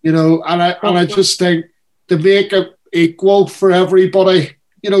true. And I just think to make it equal for everybody,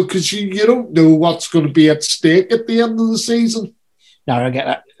 because you don't know what's going to be at stake at the end of the season. No, I get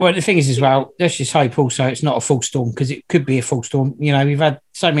that. Well, the thing is as well, let's just hope also it's not a full storm, because it could be a full storm. We've had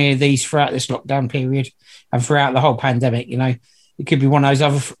so many of these throughout this lockdown period and throughout the whole pandemic, it could be one of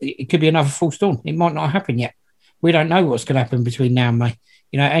those it could be another full storm. It might not happen yet. We don't know what's going to happen between now and May.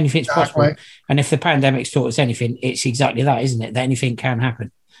 Anything's possible. And if the pandemic's taught us anything, it's exactly that, isn't it? That anything can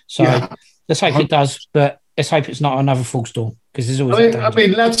happen. So let's hope it does, but let's hope it's not another full storm, because there's always.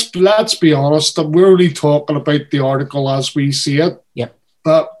 Let's be honest. We're only talking about the article as we see it. Yep.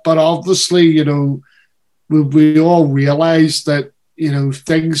 But obviously, we all realise that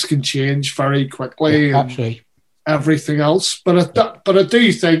things can change very quickly. Yeah, absolutely. Everything else, but I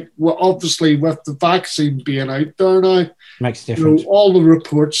do think, obviously, with the vaccine being out there now, makes a difference. All the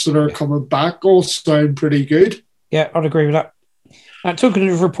reports that are coming back all sound pretty good. Yeah, I'd agree with that. Now, talking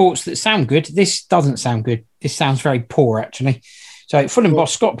of reports that sound good, this doesn't sound good. This sounds very poor, actually. So, Fulham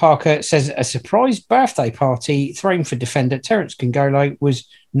boss Scott Parker says a surprise birthday party thrown for defender Terence Kongolo was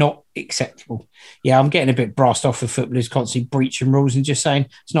not acceptable. Yeah, I'm getting a bit brassed off with footballers constantly breaching rules and just saying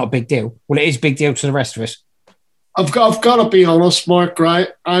it's not a big deal. Well, it is a big deal to the rest of us. I've got to be honest, Mark, right?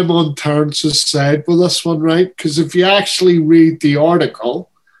 I'm on Terence's side with this one, right? Because if you actually read the article,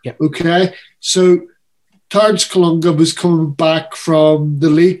 okay, so Terence Kalunga was coming back from the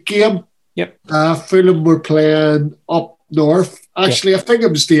league game. Yep. Fulham were playing up north. Actually, I think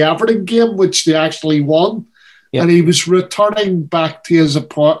it was the Everton game, which they actually won. Yep. And he was returning back to his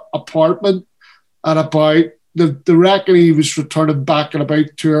apartment at about, they reckon he was returning back at about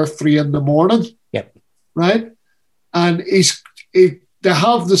 2 or 3 in the morning. Yep. Right? And they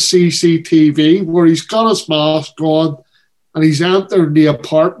have the CCTV where he's got his mask on and he's entering the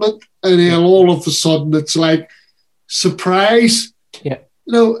apartment, and then all of a sudden it's like, surprise. Yeah.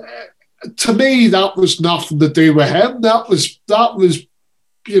 To me, that was nothing to do with him. That was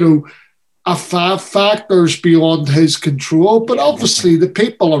factors beyond his control. But obviously the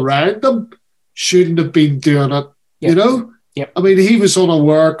people around him shouldn't have been doing it, Yep. I mean, he was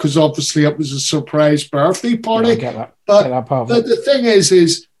unaware because obviously it was a surprise birthday party. Yeah, I get that. But the thing is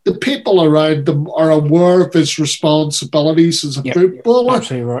the people around them are aware of his responsibilities as a footballer,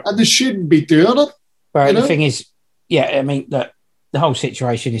 absolutely right, and they shouldn't be doing it. But the thing is, the whole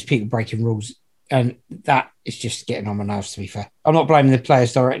situation is people breaking rules, and that is just getting on my nerves, to be fair. I'm not blaming the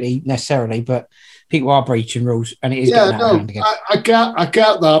players directly necessarily, but people are breaching rules, and it is getting out of hand again. I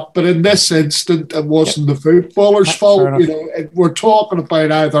get that, but in this instant, it wasn't the footballer's fault. We're talking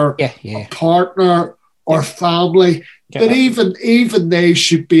about either a partner or family, but even they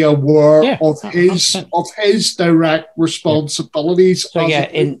should be aware of his direct responsibilities as a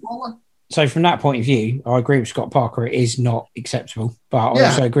footballer. So from that point of view, I agree with Scott Parker. It is not acceptable, but I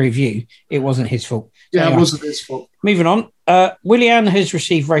also agree with you. It wasn't his fault. It wasn't his fault. Moving on, Willian has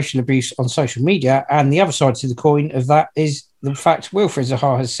received racial abuse on social media, and the other side to the coin of that is the fact Wilfried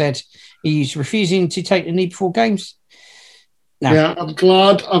Zaha has said he's refusing to take the knee before games. Now, yeah, I'm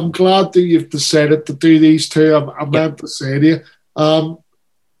glad that you've decided to do these two. I meant to say to you.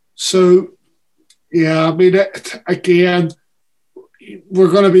 Again, we're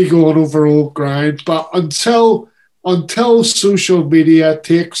going to be going over old ground, but until social media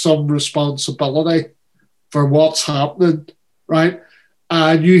takes some responsibility for what's happening, right?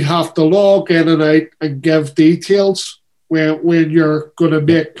 And you have to log in and out and give details when you're going to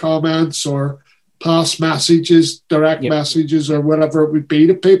make comments or pass messages, direct messages, or whatever it would be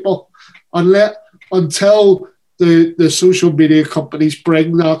to people. Until the social media companies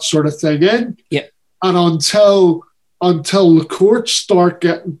bring that sort of thing in, and until the courts start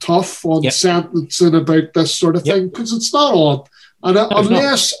getting tough on sentencing about this sort of thing, because it's not on. And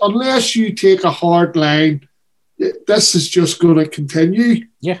unless you take a hard line, this is just going to continue.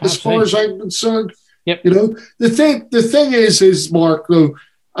 Yeah, as far as I'm concerned. Yep. The thing is, Mark, though,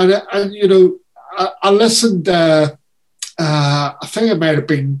 and I listened. I think it might have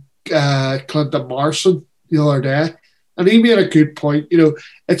been Clinton Morrison the other day, and he made a good point.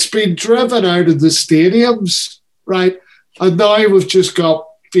 It's been driven out of the stadiums. Right. And now we've just got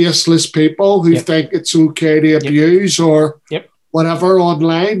faceless people who think it's okay to abuse or whatever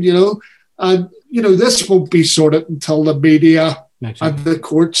online, And, this won't be sorted until the media and the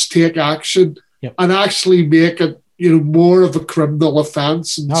courts take action and actually make it, more of a criminal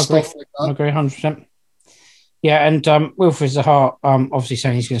offence and stuff like that. I agree 100%. Yeah, and Wilfried Zaha obviously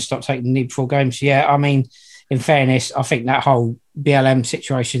saying he's going to stop taking the knee before games. Yeah, I mean, in fairness, I think that whole BLM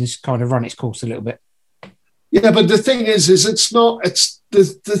situation's kind of run its course a little bit. Yeah, but the thing is it's not. It's the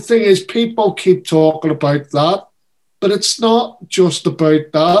thing is people keep talking about that, but it's not just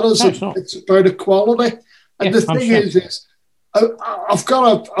about that, is it? It's about equality, And the thing is I've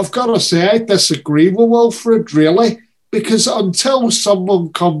got to say I disagree with Wilfred, really, because until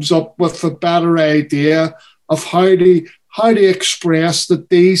someone comes up with a better idea of how to express that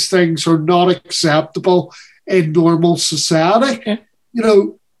these things are not acceptable in normal society,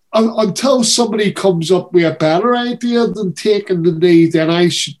 until somebody comes up with a better idea than taking the knee,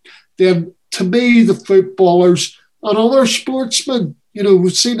 then to me the footballers and other sportsmen,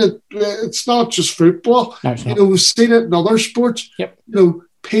 we've seen it. It's not just football. No, it's not. We've seen it in other sports. Yep.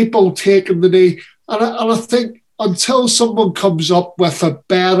 People taking the knee, and I think until someone comes up with a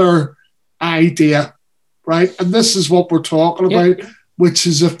better idea, right? And this is what we're talking about, which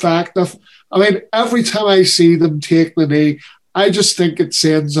is effective. I mean, every time I see them take the knee, I just think it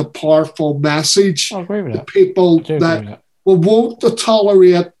sends a powerful message I agree with to that. people that we won't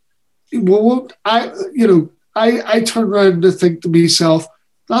tolerate. I turn around and think to myself,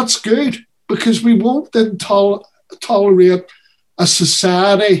 that's good, because we won't then tolerate a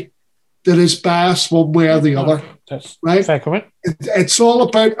society that is biased one way or the other. That's right. Fair comment. It's all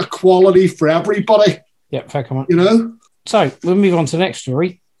about equality for everybody. Yeah, fair comment. So we'll move on to the next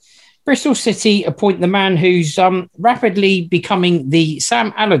story. Bristol City appoint the man who's rapidly becoming the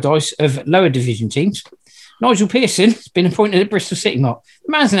Sam Allardyce of lower division teams. Nigel Pearson has been appointed at Bristol City, Mark.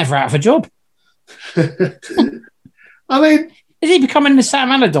 The man's never out of a job. I mean, is he becoming the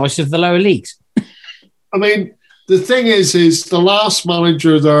Sam Allardyce of the lower leagues? I mean, the thing is the last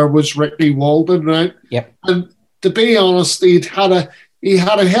manager there was Ricky Walden, right? Yep. And to be honest, he had a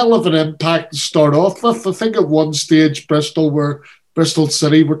hell of an impact to start off with. I think at one stage Bristol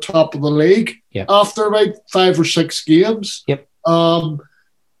City were top of the league after about 5 or 6 games. Yep.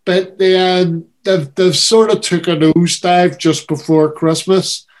 But then they've sort of took a nosedive just before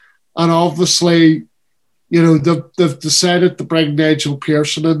Christmas, and obviously, they've decided to bring Nigel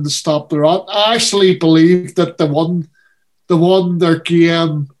Pearson in to stop the rot. I actually believe that the one their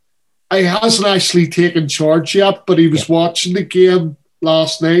game, he hasn't actually taken charge yet, but he was watching the game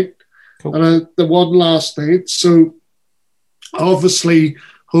last night, and the one last night. So obviously,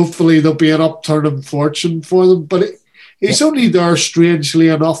 hopefully there'll be an upturn in fortune for them, but he's only there, strangely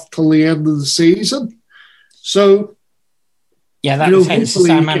enough, till the end of the season. So that was hence the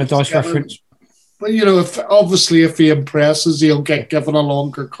Sam Allardyce reference. But if he impresses, he'll get given a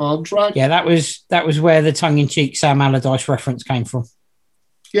longer contract. Yeah, that was where the tongue-in-cheek Sam Allardyce reference came from.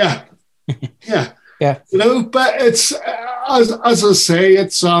 Yeah, yeah. But it's as I say,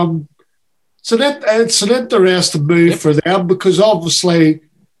 it's an interesting move for them, because obviously,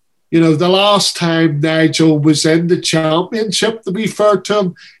 the last time Nigel was in the Championship, to be fair to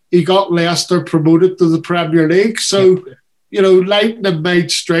him, he got Leicester promoted to the Premier League. So. Lightning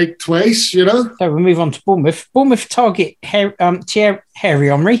might strike twice, So we'll move on to Bournemouth. Bournemouth target Thierry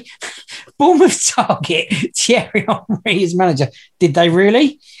Henry. Bournemouth target Thierry Henry as manager. Did they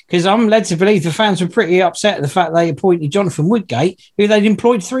really? Because I'm led to believe the fans were pretty upset at the fact they appointed Jonathan Woodgate, who they'd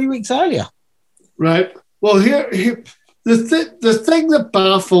employed 3 weeks earlier. Right. Well, here the thing that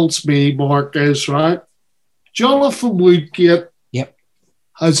baffles me, Mark, is, right, Jonathan Woodgate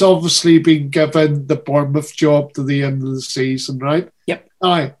has obviously been given the Bournemouth job to the end of the season, right? Yep.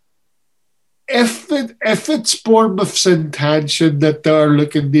 Now, if it's Bournemouth's intention that they're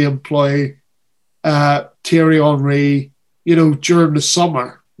looking to employ Thierry Henry, during the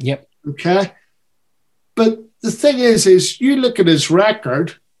summer, yep. Okay. But the thing is you look at his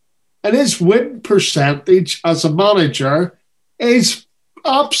record, and his win percentage as a manager is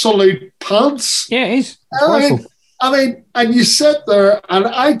absolute pants. Yeah, it is. I mean, and you sit there, and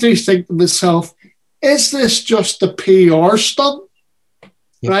I do think to myself, is this just a PR stunt,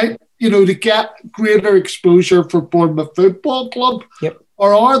 right? To get greater exposure for Bournemouth Football Club? Yep.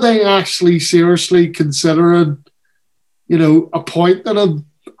 Or are they actually seriously considering, appointing him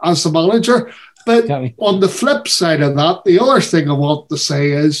as the manager? But on the flip side of that, the other thing I want to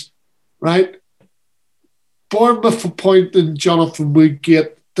say is, right, Bournemouth appointing Jonathan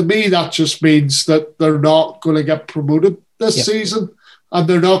Woodgate, to me, that just means that they're not going to get promoted this season, and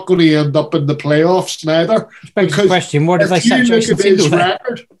they're not going to end up in the playoffs neither. Because question: what if they saturation single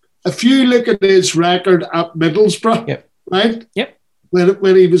record? If you look at his record at Middlesbrough, right? Yep.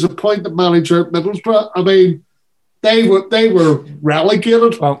 When he was appointed manager at Middlesbrough, I mean, they were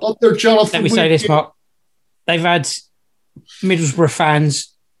relegated under Jonathan. Let me say this, Mark. They've had Middlesbrough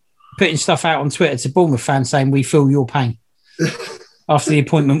fans putting stuff out on Twitter to Bournemouth fans saying, "We feel your pain." After the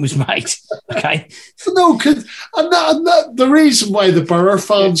appointment was made, okay. No, the reason why the Borough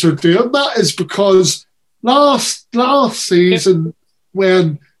fans are doing that is because last season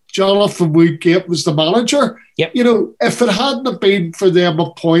when Jonathan Woodgate was the manager, Yep. You know, if it hadn't have been for them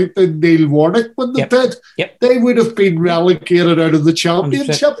appointing Neil Warnock when they did, they would have been relegated out of the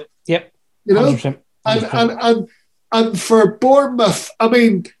Championship. 100%. Yep. You know, 100%. 100%. And for Bournemouth, I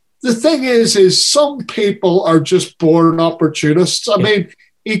mean, the thing is some people are just born opportunists. I mean,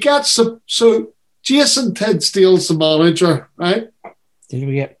 he gets so Jason Tidsdale's the manager, right?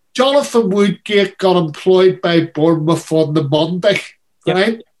 Yep. Jonathan Woodgate got employed by Bournemouth on the Monday,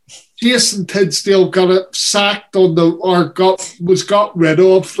 right? Jason Tidsdale got sacked was got rid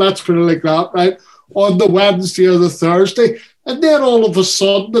of, let's put it like that, right? On the Wednesday or the Thursday. And then all of a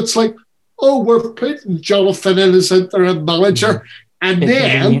sudden it's like, oh, we're putting Jonathan in as interim manager. And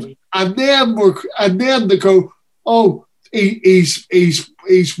then they go, oh, he's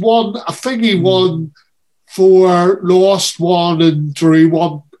won, I think he won 4, lost 1 and drew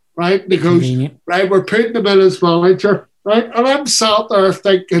 1, right? And he goes, right, we're putting him in as manager, right? And I'm sat there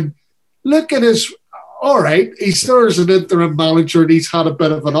thinking, look at his, all right, he's there as an interim manager and he's had a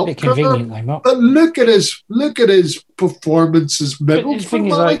bit of an upturn. But look at his performances middle for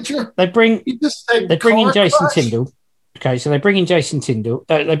manager. They bring in Jason Tindall. Okay, so they bring in Jason Tindall.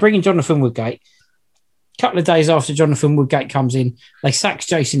 They bring in Jonathan Woodgate. A couple of days after Jonathan Woodgate comes in, they sack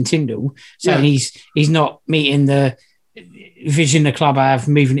Jason Tindall, saying he's not meeting the vision the club have,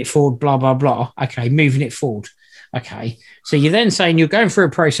 moving it forward, blah, blah, blah. Okay, moving it forward. Okay, so you're then saying you're going through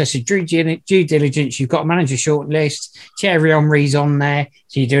a process of due diligence. You've got a manager shortlist. Thierry Henry's on there.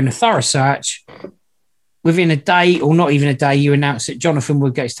 So you're doing a thorough search. Within a day, or not even a day, you announce that Jonathan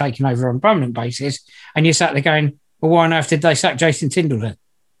Woodgate's taking over on a permanent basis. And you're sat there going, well, why on earth did they sack Jason Tindall then?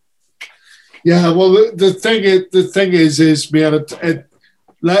 Yeah, well, the thing is, man,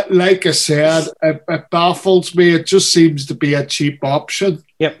 like I said, it baffles me. It just seems to be a cheap option.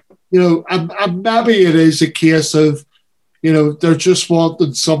 Yep. You know, and maybe it is a case of, you know, they're just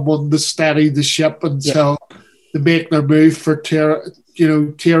wanting someone to steady the ship until they make their move for Thierry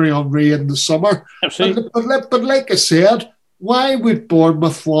Henry in the summer. Absolutely. But like I said, why would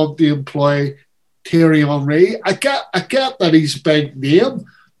Bournemouth want to employ Thierry Henry? I get that he's a big name,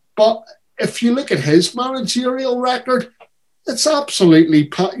 but if you look at his managerial record, it's absolutely,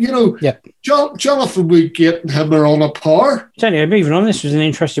 Jonathan Woodgate and him are on a par. Anyway, moving on, this was an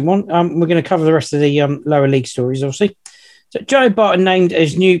interesting one. We're going to cover the rest of the lower league stories, obviously. So Joe Barton named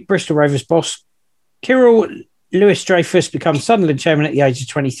as new Bristol Rovers boss. Kyril Lewis-Dreyfus becomes Sunderland chairman at the age of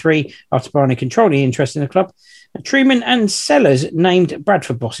 23 after buying a controlling interest in the club. Truman and Sellers named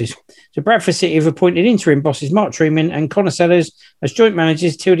Bradford bosses. So Bradford City have appointed interim bosses Mark Truman and Connor Sellers as joint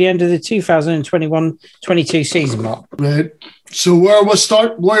managers till the end of the 2021-22 season mark. Right. So where was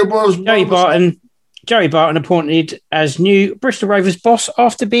Joey Barton appointed as new Bristol Rovers boss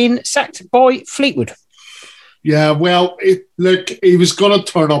after being sacked by Fleetwood. Yeah, well, he was going to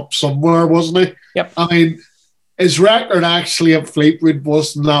turn up somewhere, wasn't he? Yep. I mean, his record actually at Fleetwood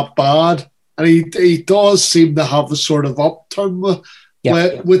wasn't that bad. And he does seem to have a sort of upturn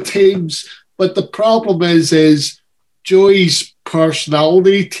with teams. But the problem is Joey's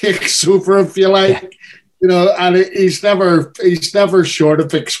personality takes over, if you like. Yeah. You know, and he's never short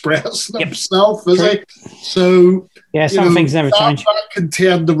of expressing himself, is he? So some things never change. That can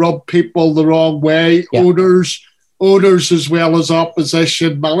tend to rub people the wrong way. Yeah. Owners as well as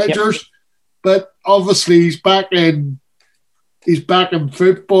opposition managers. Yep. But obviously he's back in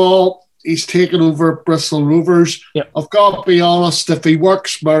football. He's taken over Bristol Rovers. Yep. I've got to be honest, if he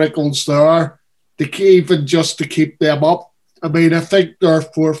works miracles there, even just to keep them up. I mean, I think they're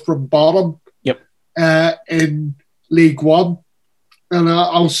 4th from bottom in League One. And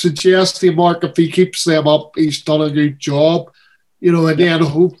I'll suggest to you, Mark, if he keeps them up, he's done a good job. You know, and then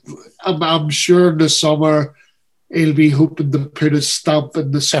I'm sure in the summer he'll be hoping to put a stamp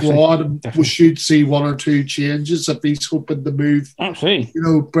in the squad, and we should see 1 or 2 changes if he's hoping to move.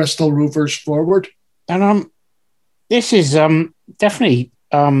 Absolutely, Bristol Rovers forward. And this is definitely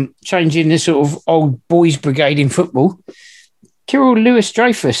changing the sort of old boys' brigade in football. Kyril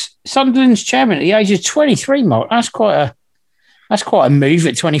Lewis-Dreyfus, Sunderland's chairman at the age of 23. Mark, that's quite a move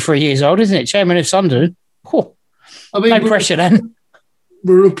at 23 years old, isn't it? Chairman of Sunderland. Oh, I mean, no pressure then.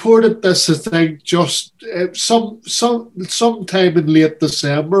 We reported this, I think, just sometime in late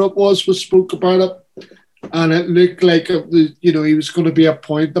December we spoke about it, and it looked like he was going to be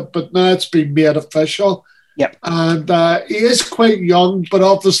appointed, but now it's been made official. Yep. And he is quite young, but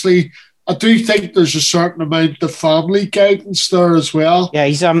obviously I do think there's a certain amount of family guidance there as well. Yeah,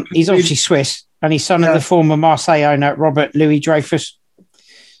 he's obviously Swiss, and he's son of the former Marseille owner Robert Louis Dreyfus.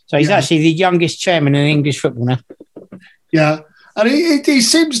 So he's actually the youngest chairman in English football now. Yeah. And he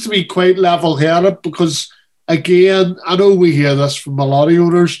seems to be quite level-headed because, again, I know we hear this from a lot of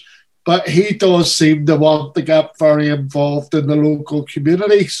owners, but he does seem to want to get very involved in the local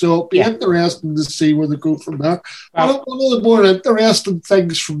community. So it'll be interesting to see where they go from there. One of the more interesting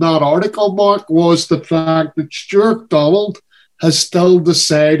things from that article, Mark, was the fact that Stuart Donald has still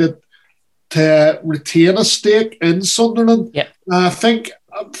decided to retain a stake in Sunderland. Yeah. I think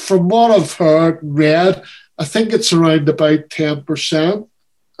from what I've heard and read, I think it's around about 10%.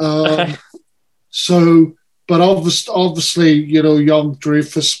 Okay. So, but obviously, young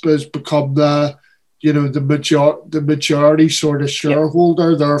Dreyfus has become the majority sort of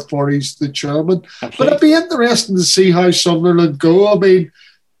shareholder. Therefore, he's the chairman. Absolutely. But it'd be interesting to see how Sunderland go. I mean,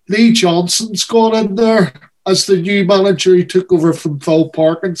 Lee Johnson's gone in there as the new manager. He took over from Phil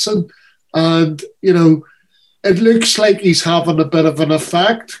Parkinson, and it looks like he's having a bit of an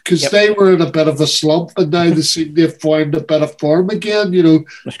effect because they were in a bit of a slump and now they seem to have found a bit of form again.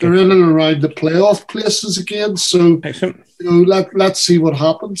 They're in and around the playoff places again. So, let's see what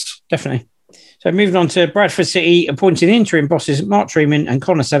happens. Definitely. So moving on to Bradford City, appointing interim bosses Mark Treeman and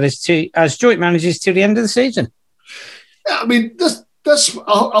Connor Sellers as joint managers till the end of the season. Yeah, I mean, this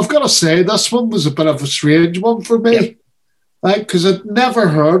I've got to say, this one was a bit of a strange one for me, right? Because I'd never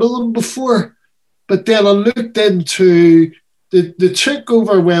heard of them before. But then I looked into they took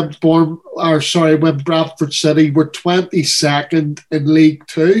over when Bradford City were 22nd in League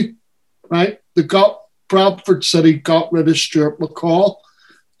Two, right? Bradford City got rid of Stuart McCall,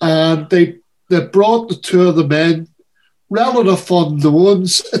 and they brought the two of them in, relative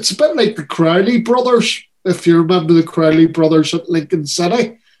unknowns. It's a bit like the Crowley brothers, if you remember the Crowley brothers at Lincoln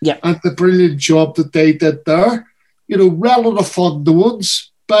City, and the brilliant job that they did there. Relative unknowns,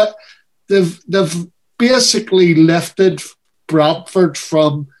 but they've basically lifted Bradford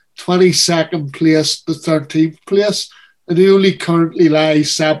from 22nd place to 13th place, and they only currently lie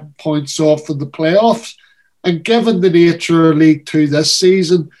 7 points off in the playoffs. And given the nature of League Two this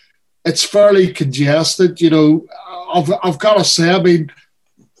season, it's fairly congested. I've got to say, I mean,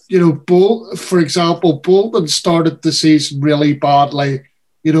 for example, Bolton started the season really badly,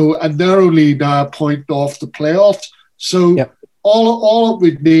 and they're only now a point off the playoffs. So all it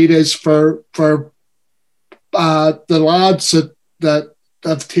would need is for the lads that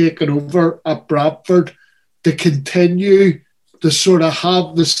have taken over at Bradford to continue to sort of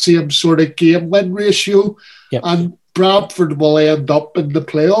have the same sort of game win ratio, and Bradford will end up in the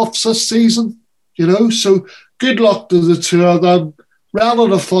playoffs this season. So good luck to the two of them.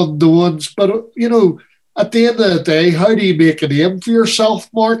 Relative unknowns, but at the end of the day, how do you make a name for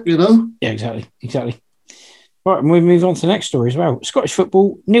yourself, Mark? Yeah, exactly. Right, and we move on to the next story as well. Scottish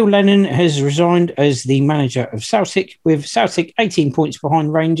football, Neil Lennon has resigned as the manager of Celtic, with Celtic 18 points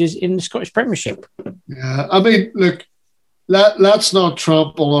behind Rangers in the Scottish Premiership. Yeah, I mean, look, let's not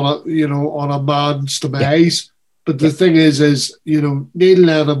trample on a man's demise. But the thing is, Neil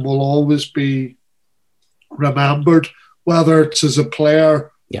Lennon will always be remembered, whether it's as a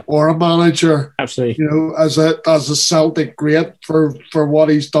player or a manager. Absolutely. As a Celtic great for what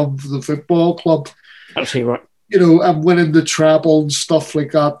he's done for the football club. Absolutely right. And winning the treble and stuff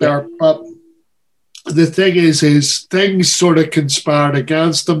like that there. But the thing is things sort of conspired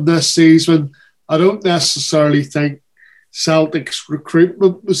against him this season. I don't necessarily think Celtic's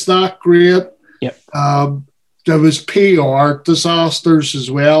recruitment was that great. There was PR disasters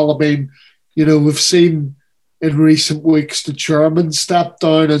as well. I mean, we've seen in recent weeks the chairman step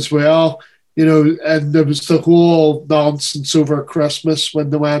down as well. And there was the whole nonsense over Christmas when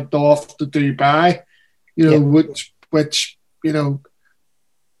they went off to Dubai. Which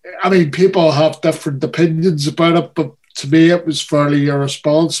I mean, people have different opinions about it, but to me it was fairly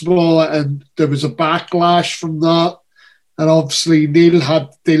irresponsible, and there was a backlash from that, and obviously Neil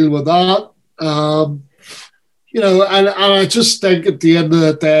had to deal with that. And I just think at the end of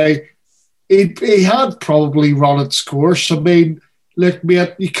the day, he had probably run its course. I mean, look,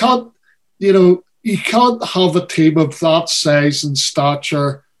 mate, you can't have a team of that size and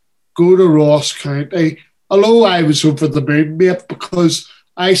stature go to Ross County. Although I was over the moon, mate, because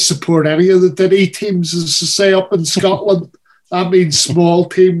I support any of the Diddy teams, as to say, up in Scotland. That means small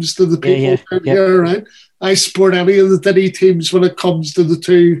teams to the people down here, right? I support any of the Diddy teams when it comes to the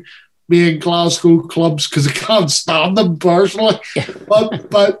two main Glasgow clubs because I can't stand them personally.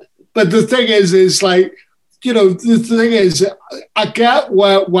 But the thing is like, the thing is, I get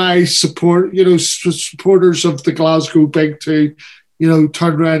why supporters of the Glasgow Big Two,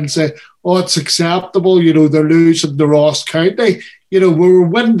 turn around and say, oh, it's acceptable, they're losing to Ross County. We were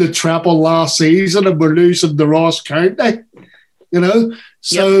winning the treble last season and we're losing to Ross County,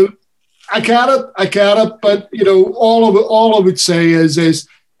 So I get it, but, all I would say is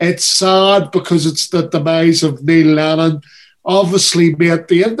it's sad because it's the demise of Neil Lennon. obviously, mate,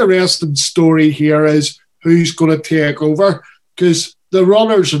 the interesting story here is who's going to take over, because the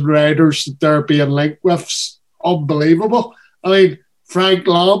runners and riders that they're being linked with, unbelievable. I mean, Frank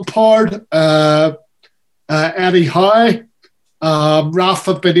Lampard, Eddie Howe,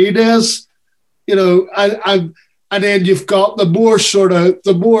 Rafa Benitez, and then you've got the more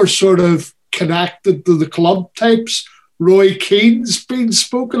sort of connected to the club types. Roy Keane's been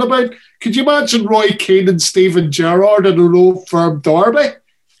spoken about. Could you imagine Roy Keane and Steven Gerrard in an Old Firm derby?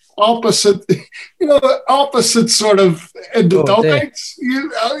 Opposite sort of in the dugouts.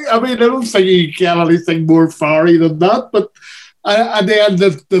 I mean, I don't think you get anything more fiery than that. But and then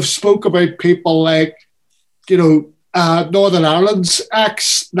they've spoke about people like, Northern Ireland's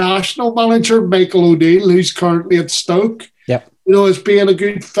ex-national manager, Michael O'Neill, who's currently at Stoke. Yep. As being a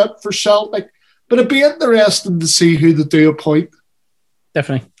good fit for Celtic. But it'd be interesting to see who they do appoint.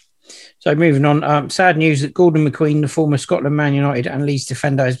 Definitely. So moving on, sad news that Gordon McQueen, the former Scotland, Man United and Leeds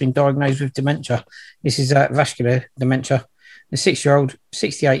defender, has been diagnosed with dementia. This is vascular dementia. The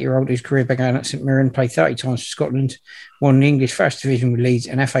 68-year-old whose career began at St Mirren, played 30 times for Scotland, won the English First Division with Leeds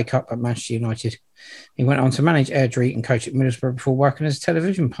and FA Cup at Manchester United. He went on to manage Airdrie and coach at Middlesbrough before working as a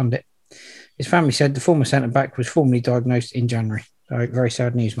television pundit. His family said the former centre-back was formally diagnosed in January. So very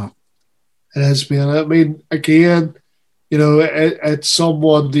sad news, Mark. It has been. I mean, again, it's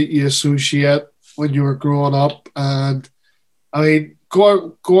someone that you associate when you were growing up. And, I mean,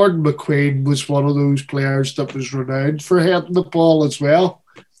 Gordon McQueen was one of those players that was renowned for heading the ball as well.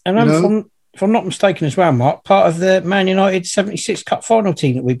 And if I'm not mistaken as well, Mark, part of the Man United 76 Cup final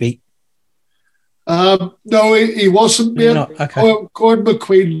team that we beat. No, he wasn't. Okay. Gordon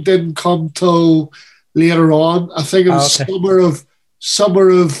McQueen didn't come till later on. I think it was summer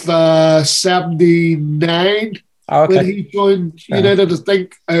of 79 when he joined United. I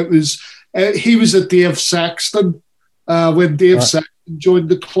think it was he was at Dave Sexton when Dave Sexton joined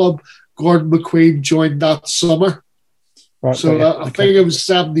the club. Gordon McQueen joined that summer. Right, so I think it was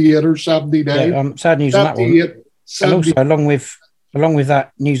 78 or 79. Yeah, sad news on that one. And also, along with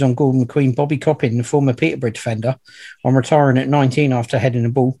that news on Gordon McQueen, Bobby Coppin, the former Peterborough defender, on retiring at 19 after heading the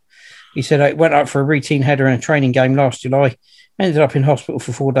ball. He said it went up for a routine header in a training game last July. Ended up in hospital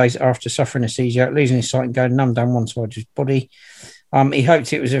for 4 days after suffering a seizure, losing his sight and going numb down one side of his body. He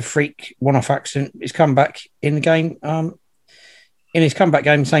hoped it was a freak one-off accident. His comeback in the game, in his comeback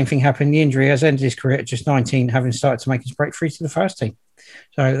game, the same thing happened. The injury has ended his career at just 19, having started to make his breakthrough to the first team.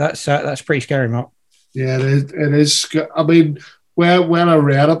 So that's pretty scary, Mark. Yeah, it is. I mean, when I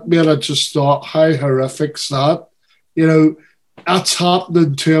read it, man, I just thought, how horrific's that? That's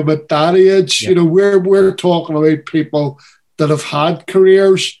happening to him at that age. Yeah. We're talking about people that have had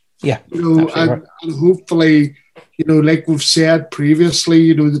careers. Yeah. And hopefully, like we've said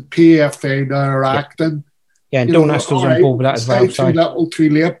previously, the PFA now are acting. Yeah, and Dawn Astl's on board with that as well. Too little, too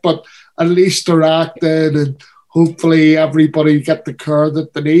late, but at least they're acting, and hopefully everybody get the care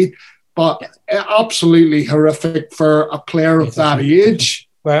that they need. But absolutely horrific for a player of that age.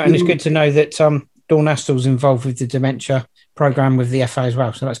 Well, and it's good to know that Dawn Astl's involved with the dementia program with the FA as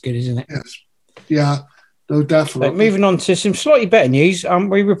well. So that's good, isn't it? Yes. Yeah. No, definitely. But moving on to some slightly better news,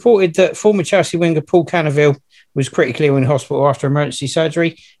 we reported that former Chelsea winger Paul Cannaville was critically ill in hospital after emergency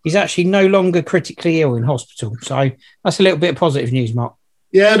surgery. He's actually no longer critically ill in hospital. So that's a little bit of positive news, Mark.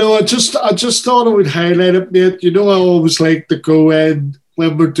 Yeah, no, I just thought I would highlight it, mate. I always like to go in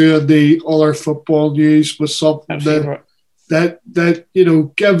when we're doing the other football news with something that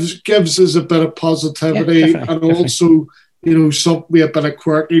gives us a bit of positivity, and also something with a bit of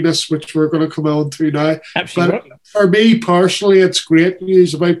quirkiness, which we're going to come on to now. Absolutely. But for me personally, it's great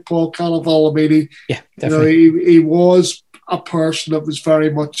news about Paul Cannaville. I mean, he was a person that was very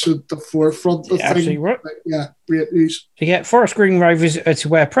much at the forefront of things. Absolutely right. Yeah, great news. So Forest Green Rovers are to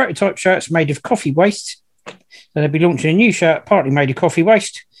wear prototype shirts made of coffee waste. So they'll be launching a new shirt partly made of coffee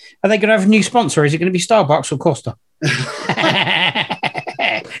waste. Are they going to have a new sponsor? Is it going to be Starbucks or Costa?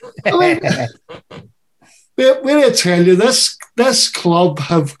 When I tell you, this club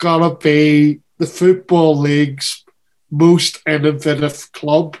have got to be the Football League's most innovative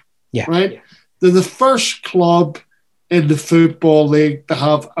club. Yeah. Right? They're the first club in the Football League to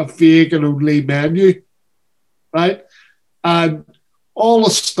have a vegan-only menu. Right? And all the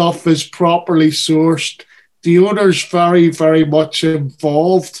stuff is properly sourced. The owner's very, very much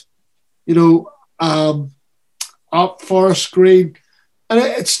involved, at Forest Green. And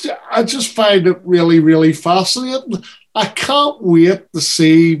I just find it really, really fascinating. I can't wait to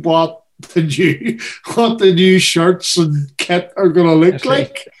see what the new shirts and kit are going to look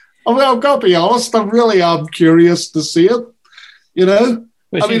like. I mean, I've got to be honest, I really am curious to see it.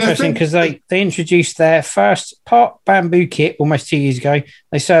 Well, it's interesting because they introduced their first part bamboo kit almost 2 years ago.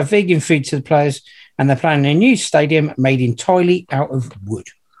 They serve vegan food to the players, and they're planning a new stadium made entirely out of wood.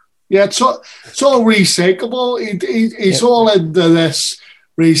 Yeah, it's all recyclable. He's all into this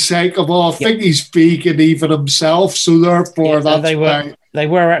recyclable. I think he's vegan even himself, so therefore that's why. They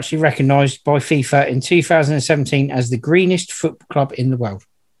were actually recognised by FIFA in 2017 as the greenest football club in the world.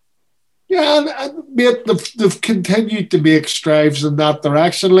 Yeah, and mate, they've continued to make strides in that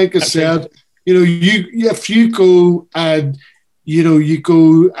direction. Like I said, if you go and you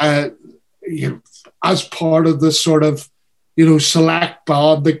go as part of the sort of select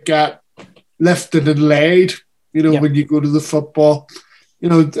band that get lifted and laid. When you go to the football,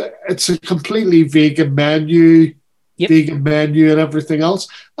 it's a completely vegan menu, and everything else.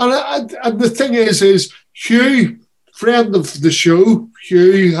 And the thing is Hugh, friend of the show,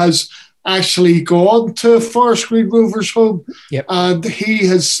 Hugh has actually gone to Forest Green Rovers home, and he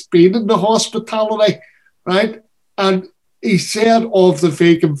has been in the hospitality, right? And he said of the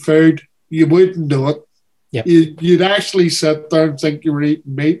vegan food, you wouldn't know it. Yep. You'd actually sit there and think you were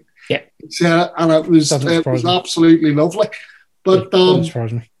eating meat. Yeah, and it was absolutely lovely. But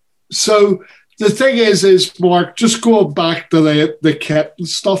so the thing is Mark, just going back to the kit and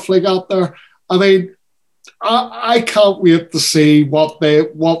stuff like that there. I mean, I can't wait to see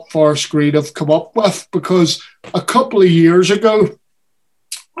what Forest Green have come up with, because a couple of years ago,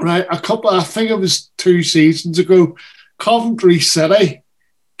 right, I think it was 2 seasons ago, Coventry City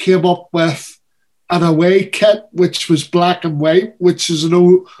came up with an away kit which was black and white, which was an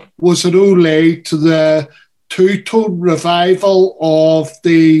ode to the two-tone revival of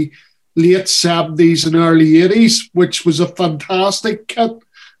the late 70s and early 80s, which was a fantastic kit.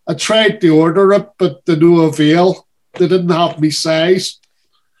 I tried to order it, but to no avail. They didn't have me size.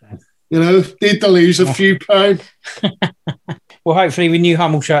 Need to lose a few pounds. Well, hopefully, with new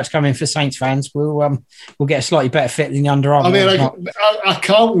Hummel shirts coming for Saints fans, we'll get a slightly better fit than the Under Armour. I mean, I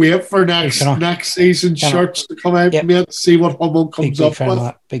can't wait for next season shirts to come out, mate, to see what Hummel comes up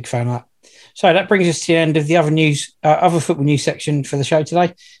with. Big fan of that. So that brings us to the end of the other football news section for the show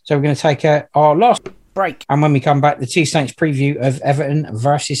today. So we're going to take our last break, and when we come back, the Two Saints preview of Everton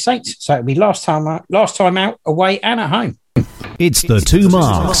versus Saints. So it'll be last time out, away and at home. It's the Two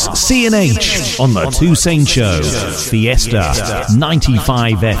Marks, C&H, on the Two Saints Show, Fiesta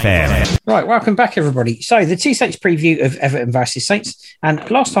 95 FM. Right, welcome back, everybody. So the Two Saints preview of Everton versus Saints, and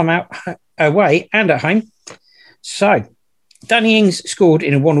last time out, away and at home. So Danny Ings scored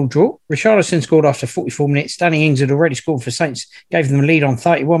in a 1-1 draw. Richarlison scored after 44 minutes. Danny Ings had already scored for Saints, gave them a lead on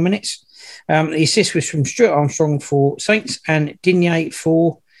 31 minutes. The assist was from Stuart Armstrong for Saints and Digne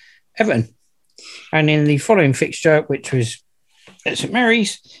for Everton. And in the following fixture, which was at St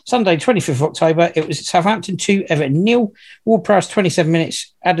Mary's, Sunday, 25th of October, it was Southampton 2, Everton 0. Ward-Prowse 27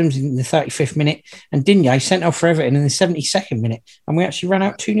 minutes, Adams in the 35th minute, and Digne sent off for Everton in the 72nd minute. And we actually ran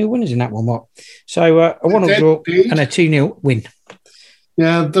out 2-0 winners in that one, Mark. So a 1-0 draw and a 2-0 win.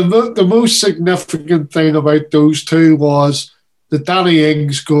 Yeah, the most significant thing about those two was the Danny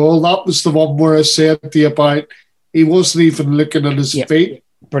Ings goal. That was the one where I said to you about he wasn't even looking at his feet.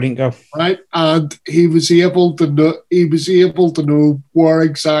 Brilliant goal, right? And he was able to know where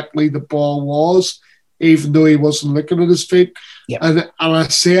exactly the ball was, even though he wasn't looking at his feet. Yep. And I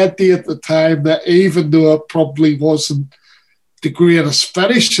said to you at the time that even though it probably wasn't the greatest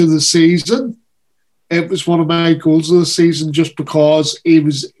finish of the season, it was one of my goals of the season, just because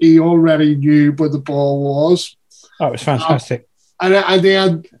he already knew where the ball was. Oh, it was fantastic. And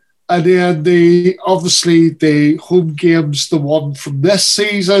then obviously the home game's the one from this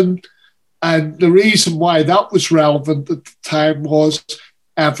season, and the reason why that was relevant at the time was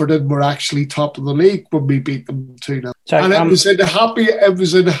Everton were actually top of the league when we beat them 2-0. And it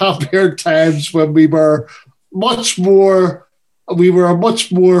was in happier times when we were a much more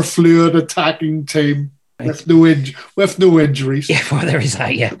fluid attacking team with no injuries. Yeah, well, there is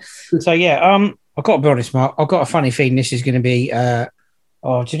that. Yeah. So I've got to be honest, Mark. I've got a funny feeling this is going to be.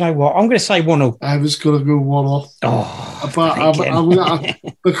 Do you know what? I'm going to say 1-0. I was going to go 1-0. Oh, but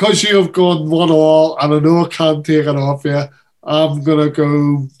because you have gone 1-0, and I know I can't take it off you, I'm going to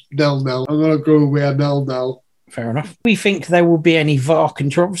go 0-0. I'm going to go with 0-0. Fair enough. We think there will be any VAR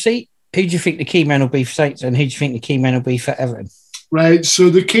controversy. Who do you think the key man will be for Saints, and who do you think the key man will be for Everton? Right. So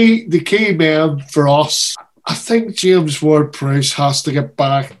the key man for us, I think James Ward-Prowse has to get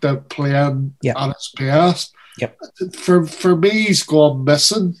back to playing at his best. Yep. For me, he's gone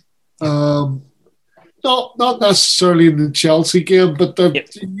missing. Not necessarily in the Chelsea game, but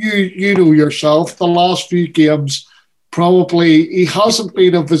you know yourself, the last few games, probably he hasn't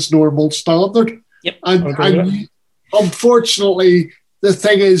been of his normal standard. Yep. And unfortunately, the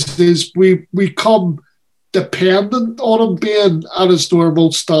thing is we come dependent on him being at his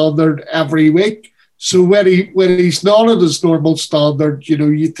normal standard every week. So when he's not at his normal standard,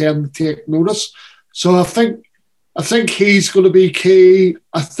 you tend to take notice. So I think he's going to be key.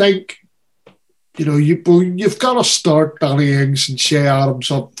 I think, you've got to start Danny Ings and Shea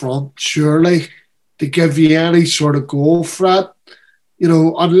Adams up front, surely, to give you any sort of goal threat.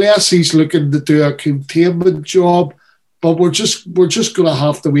 Unless he's looking to do a containment job. But we're just going to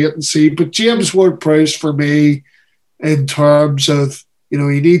have to wait and see. But James Ward-Prowse for me, in terms of, he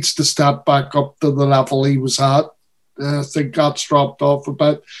needs to step back up to the level he was at. I think that's dropped off a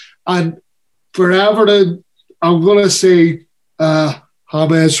bit. And for Everton, I'm going to say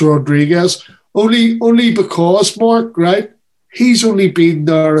James Rodriguez, only because, Mark, right? He's only been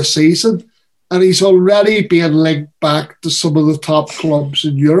there a season, and he's already being linked back to some of the top clubs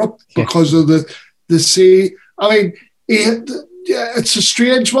in Europe because of the sea. I mean, it's a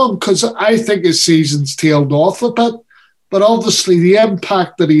strange one because I think his season's tailed off a bit, but obviously the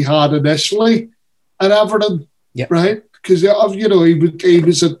impact that he had initially at Everton, right? Because he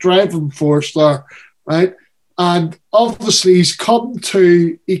was a driving force there, right? And obviously he came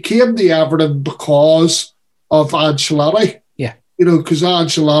to Everton because of Ancelotti, because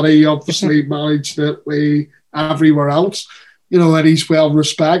Ancelotti obviously managed it way everywhere else, and he's well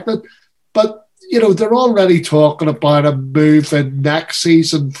respected, but. They're already talking about him moving next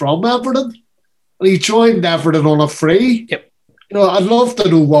season from Everton. And he joined Everton on a free. Yep. I'd love to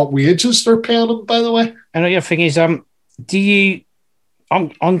know what wages they're paying him, by the way. And the other thing is, I'm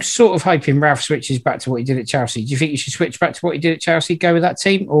sort of hoping Ralph switches back to what he did at Chelsea. Do you think you should switch back to what he did at Chelsea, go with that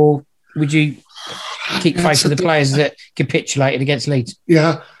team? Or would you keep faith with the players that capitulated against Leeds?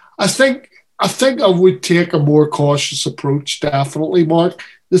 Yeah, I think I would take a more cautious approach, definitely, Mark.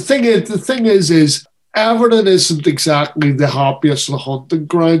 The thing is Everton isn't exactly the happiest of the hunting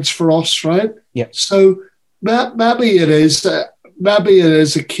grounds for us, right? Yeah. So maybe it is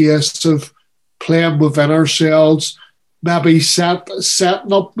a case of playing within ourselves, maybe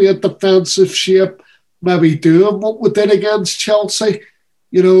setting up a defensive shape, maybe doing what we did against Chelsea.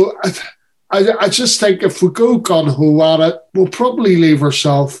 I just think if we go gung-ho at it, we'll probably leave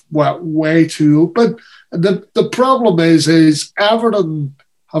ourselves way too open. And the problem is Everton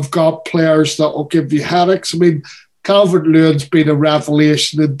have got players that will give you headaches. I mean, Calvert-Lewin's been a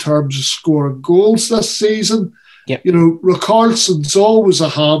revelation in terms of scoring goals this season. Yep. Richarlison's always a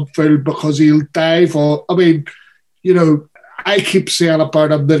handful because he'll dive on. I mean, I keep saying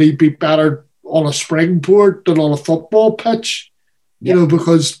about him that he'd be better on a springboard than on a football pitch,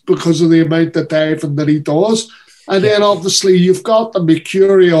 because of the amount of diving that he does. And then obviously you've got the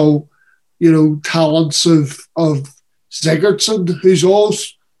mercurial, talents of Sigurdsson,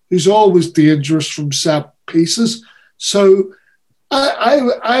 who's always dangerous from set pieces. So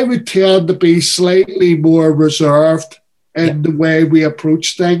I would tend to be slightly more reserved in the way we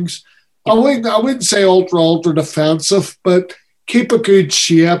approach things. I wouldn't say ultra defensive, but keep a good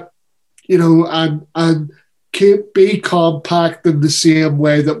shape, and be compact in the same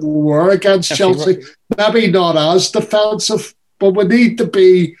way that we were against Chelsea. Right. Maybe not as defensive, but we need to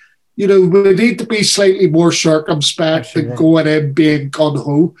be. We need to be slightly more circumspect than going in being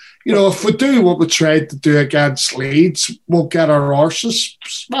gung-ho. If we do what we tried to do against Leeds, we'll get our arses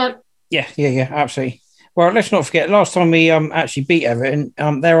smacked. Yeah, absolutely. Well, let's not forget, last time we actually beat Everton,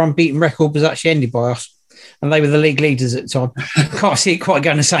 their unbeaten record was actually ended by us, and they were the league leaders at the time. Can't see it quite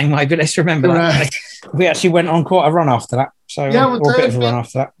going the same way, but let's remember that. We actually went on quite a run after that. So, we or a bit of a run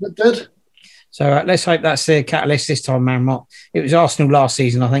after that. We did. So let's hope that's the catalyst this time, man. It was Arsenal last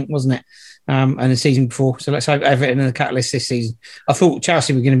season, I think, wasn't it? And the season before. So let's hope Everton are the catalyst this season. I thought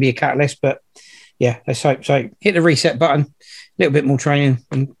Chelsea were going to be a catalyst, but yeah, let's hope so. Hit the reset button, a little bit more training,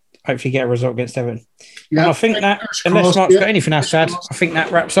 and hopefully get a result against Everton. Yeah, and I think that, unless Mark's got anything else to add, I think that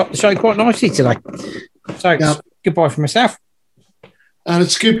wraps up the show quite nicely today. So goodbye from myself. And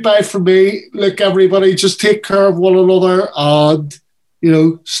it's goodbye from me. Look, everybody, just take care of one another and,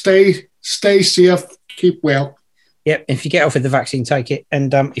 stay safe, keep well. Yep, if you get offered the vaccine, take it.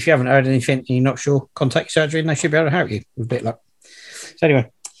 And if you haven't heard anything and you're not sure, contact surgery and they should be able to help you with a bit of luck. So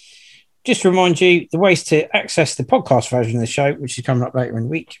anyway, just to remind you, the ways to access the podcast version of the show, which is coming up later in the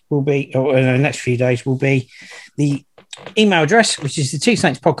week, will be, or in the next few days, will be the email address, which is the Two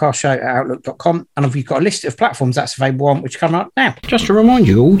Saints Podcast Show at outlook.com. And we've got a list of platforms that's available on, which come up now. Just to remind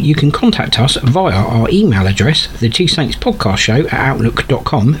you all, you can contact us via our email address, the Two Saints Podcast Show at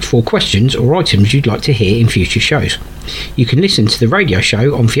outlook.com, for questions or items you'd like to hear in future shows. You can listen to the radio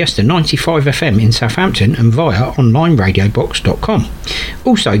show on Fiesta 95 FM in Southampton and via onlineradiobox.com.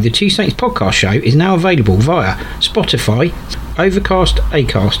 Also, the Two Saints Podcast Show is now available via Spotify, Overcast,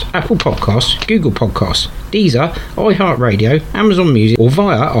 Acast, Apple Podcasts, Google Podcasts, Deezer, iHeartRadio, Amazon Music, or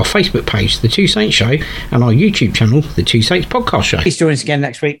via our Facebook page, The Two Saints Show, and our YouTube channel, The Two Saints Podcast Show. Please join us again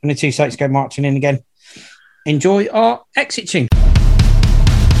next week when the Two Saints go marching in again. Enjoy our exit tune.